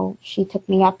 You know, she took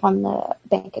me up on the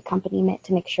bank accompaniment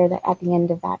to make sure that at the end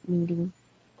of that meeting,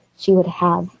 she would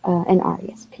have an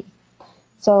RESP.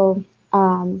 So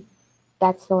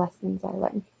that's the lessons I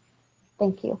learned.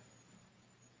 Thank you.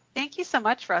 Thank you so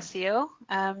much, Rocio.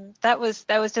 That was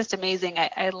just amazing.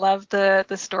 I love the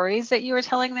stories that you were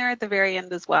telling there at the very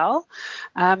end as well.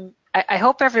 I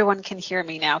hope everyone can hear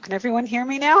me now. Can everyone hear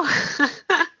me now?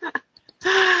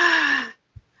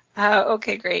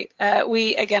 Okay, great.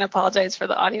 We again apologize for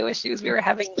the audio issues we were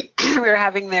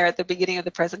having there at the beginning of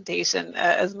the presentation.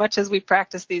 As much as we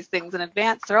practice these things in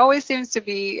advance, there always seems to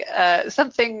be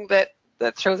something that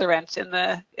throws a wrench in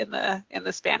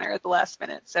the spanner at the last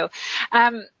minute. So,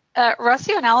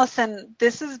 Rocio and Allyson,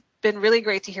 this has been really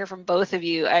great to hear from both of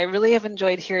you. I really have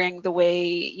enjoyed hearing the way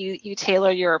you tailor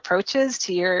your approaches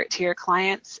to your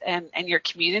clients and your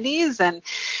communities. And,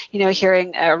 you know,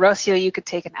 hearing Rocio, you could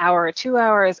take an hour or 2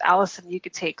 hours. Allyson, you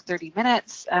could take 30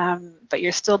 minutes, but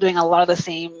you're still doing a lot of the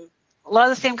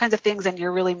same kinds of things, and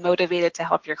you're really motivated to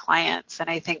help your clients.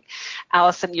 And I think,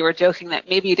 Allyson, you were joking that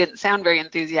maybe you didn't sound very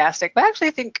enthusiastic, but actually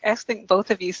I think both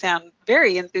of you sound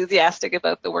very enthusiastic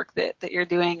about the work that you're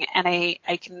doing. And I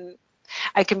can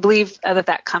I can believe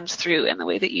that comes through in the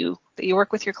way that you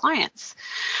work with your clients.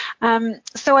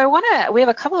 So we have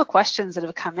a couple of questions that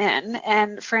have come in,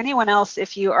 and for anyone else,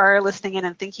 if you are listening in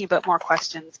and thinking about more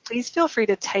questions, please feel free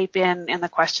to type in the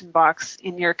question box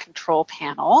in your control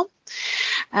panel.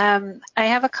 I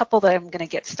have a couple that I'm going to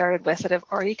get started with that have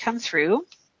already come through.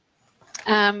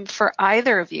 For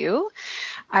either of you,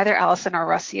 either Allyson or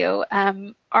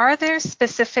Rocio, are there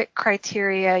specific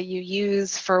criteria you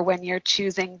use for when you're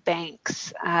choosing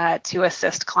banks to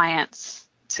assist clients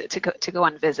to go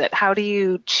and visit? How do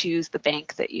you choose the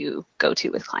bank that you go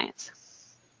to with clients?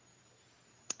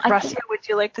 Rocio, would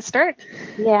you like to start?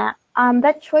 Yeah,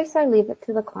 that choice I leave it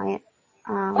to the client.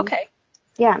 Okay.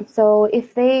 Yeah, so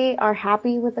if they are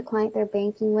happy with the client they're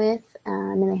banking with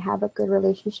and they have a good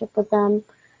relationship with them,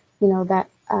 you know, that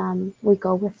we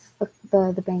go with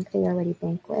the bank they already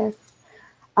bank with.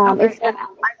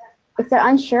 If they're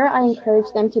unsure, I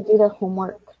encourage them to do their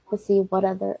homework to see what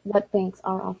banks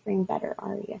are offering better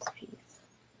RESPs.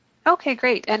 Okay,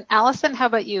 great. And Allyson, how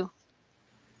about you?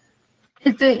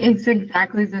 It's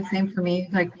exactly the same for me,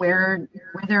 like where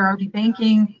they're already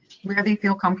banking, where they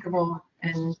feel comfortable,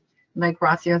 and like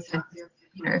Rocio said,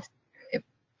 you know, if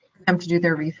them to do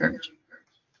their research.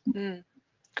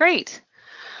 Great.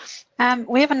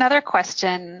 We have another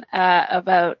question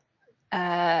about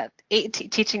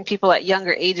teaching people at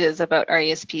younger ages about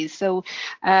RESPs. So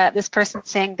this person's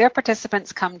saying their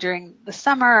participants come during the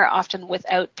summer, often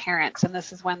without parents, and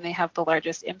this is when they have the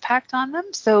largest impact on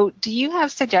them. So do you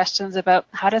have suggestions about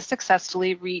how to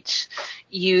successfully reach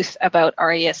youth about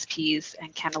RESPs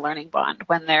and Canada Learning Bond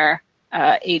when they're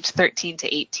age 13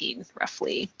 to 18,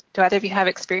 roughly? Do either of you have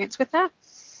experience with that?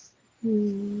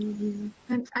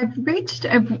 I've reached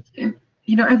out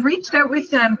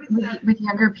with with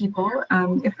younger people.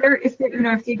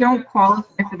 If they don't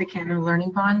qualify for the Canada Learning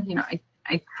Bond, you know,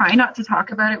 I try not to talk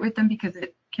about it with them because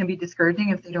it can be discouraging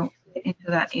if they don't fit into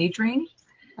that age range.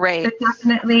 Right. But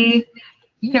definitely,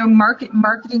 you know,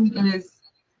 marketing is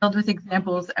filled with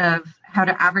examples of how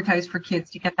to advertise for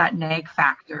kids to get that nag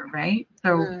factor, right?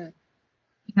 So, you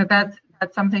know, that's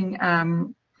something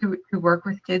to work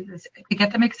with kids is to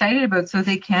get them excited about, so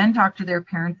they can talk to their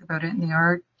parents about it, and they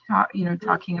are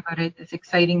talking about it, this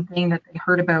exciting thing that they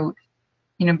heard about,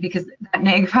 you know, because that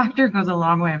nag factor goes a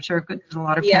long way. I'm sure there's a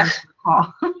lot of parents who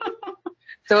call.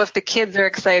 So if the kids are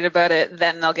excited about it,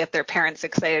 then they'll get their parents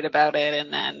excited about it,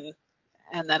 and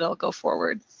that'll go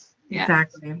forward. Yeah.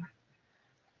 Exactly.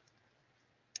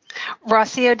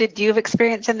 Rocio, did you have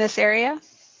experience in this area?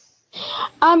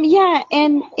 Yeah,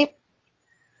 and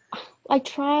I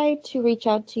try to reach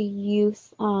out to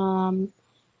youth.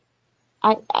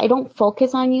 I don't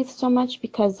focus on youth so much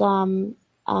because I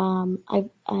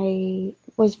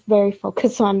was very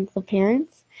focused on the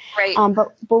parents. Right.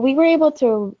 But we were able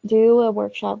to do a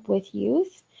workshop with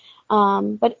youth.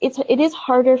 But it is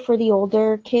harder for the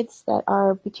older kids that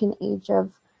are between the age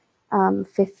of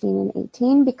 15 and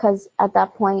 18, because at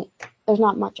that point there's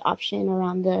not much option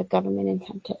around the government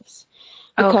incentives.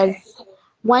 Because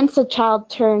once a child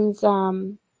turns,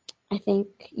 I think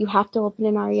you have to open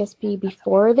an RESP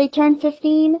before they turn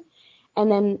 15,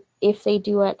 and then if they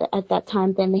do it at that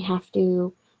time, then they have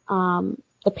to,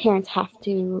 the parents have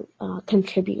to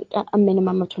contribute a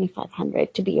minimum of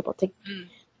 $2,500 to be able to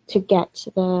get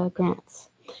the grants.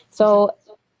 So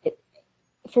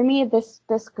for me, this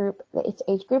group, its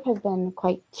age group, has been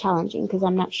quite challenging because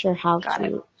I'm not sure how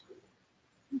to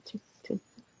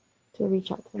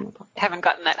reach out to them about that. Haven't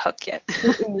gotten that hook yet.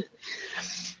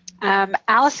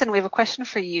 Allyson, we have a question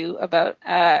for you about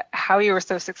how you were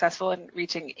so successful in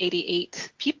reaching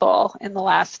 88 people in the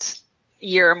last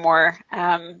year or more.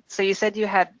 So you said you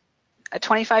had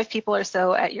 25 people or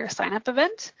so at your sign-up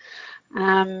event.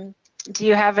 Do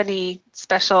you have any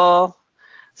special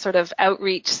sort of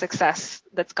outreach success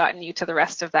that's gotten you to the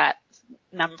rest of that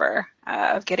number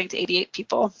of getting to 88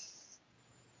 people?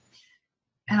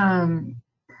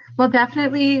 Well,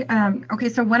 definitely. Okay,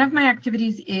 so one of my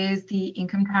activities is the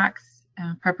income tax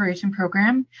preparation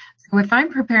program. So if I'm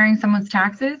preparing someone's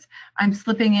taxes, I'm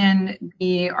slipping in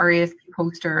the RESP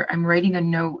poster. I'm writing a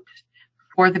note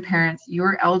for the parents.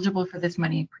 You're eligible for this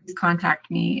money. Please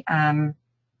contact me. Trying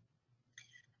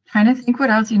to think what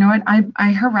else. You know what?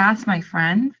 I harass my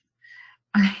friends.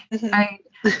 I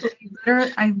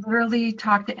literally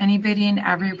talk to anybody and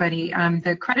everybody.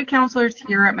 The credit counselors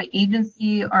here at my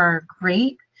agency are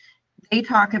great. They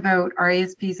talk about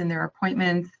RESPs and their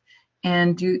appointments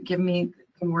and do give me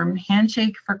a warm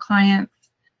handshake for clients.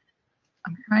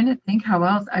 I'm trying to think how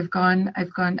else I've done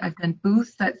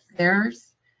booths at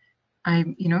fairs.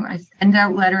 I send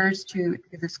out letters to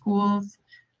the schools.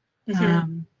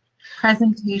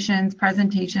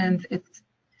 presentations.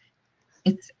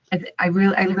 I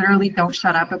literally don't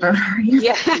shut up about RESPs.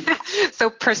 Yeah. So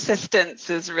persistence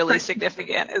is really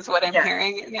significant, is what I'm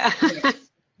hearing.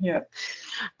 Yeah.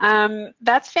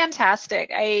 That's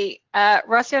fantastic.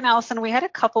 Rocio and Allyson, we had a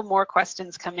couple more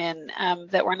questions come in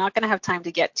that we're not going to have time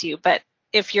to get to, but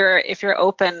if you're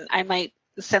open, I might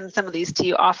send some of these to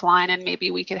you offline, and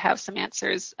maybe we could have some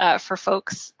answers for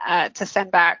folks to send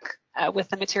back with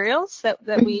the materials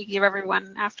that we give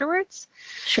everyone afterwards.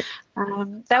 Sure.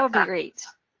 That would be great.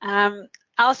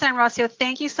 Allyson and Rocio,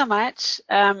 thank you so much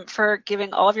for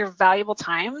giving all of your valuable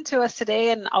time to us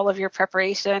today and all of your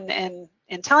preparation and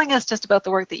telling us just about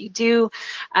the work that you do.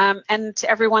 And to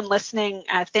everyone listening,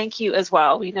 thank you as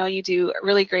well. We know you do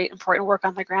really great, important work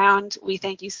on the ground. We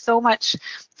thank you so much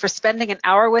for spending an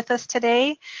hour with us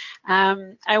today.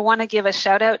 I want to give a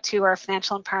shout out to our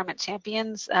financial empowerment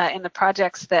champions in the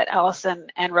projects that Allyson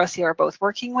and Rocio are both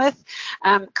working with.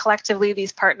 Collectively,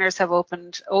 these partners have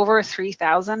opened over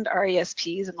 3,000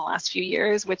 RESPs in the last few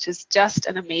years, which is just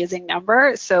an amazing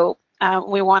number. So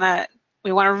we want to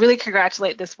really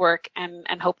congratulate this work and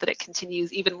hope that it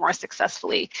continues even more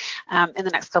successfully in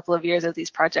the next couple of years as these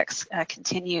projects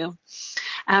continue.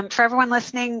 For everyone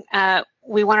listening,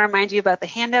 we want to remind you about the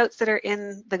handouts that are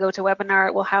in the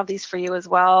GoToWebinar. We'll have these for you as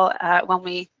well when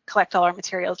we collect all our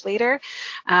materials later.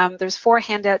 There's 4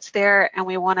 handouts there, and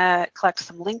we want to collect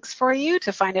some links for you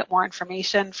to find out more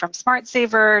information from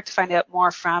SmartSaver, to find out more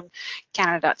from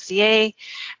Canada.ca.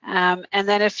 And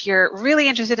then if you're really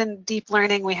interested in deep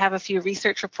learning, we have a few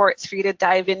research reports for you to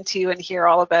dive into and hear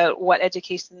all about what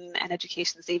education and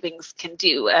education savings can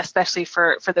do, especially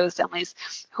for those families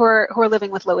who are living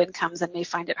with low incomes and may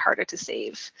find it harder to save.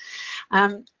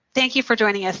 Thank you for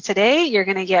joining us today. You're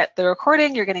going to get the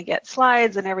recording, you're going to get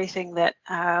slides and everything that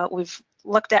we've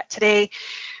looked at today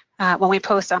when we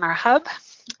post on our hub.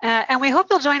 And we hope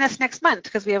you'll join us next month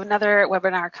because we have another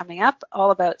webinar coming up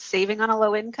all about saving on a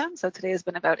low income. So today has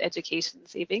been about education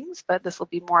savings, but this will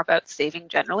be more about saving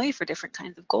generally for different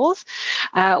kinds of goals.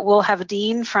 We'll have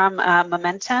Dean from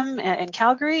Momentum in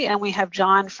Calgary, and we have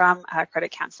John from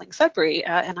Credit Counselling Sudbury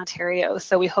in Ontario.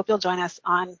 So we hope you'll join us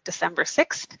on December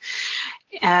 6th.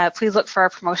 Please look for our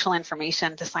promotional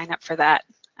information to sign up for that.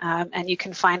 And you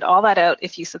can find all that out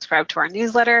if you subscribe to our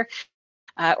newsletter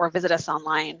or visit us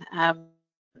online.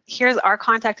 Here's our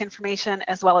contact information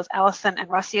as well as Allyson and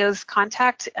Rocio's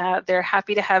contact. They're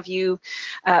happy to have you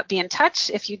be in touch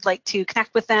if you'd like to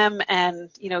connect with them and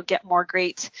get more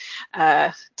great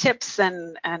tips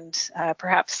and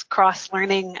perhaps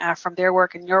cross-learning from their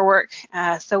work and your work.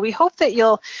 So we hope that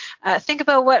you'll think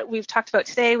about what we've talked about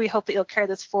today. We hope that you'll carry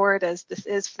this forward as this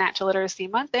is Financial Literacy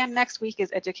Month and next week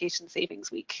is Education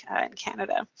Savings Week in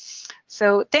Canada.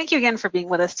 So thank you again for being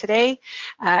with us today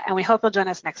and we hope you'll join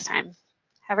us next time.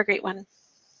 Have a great one.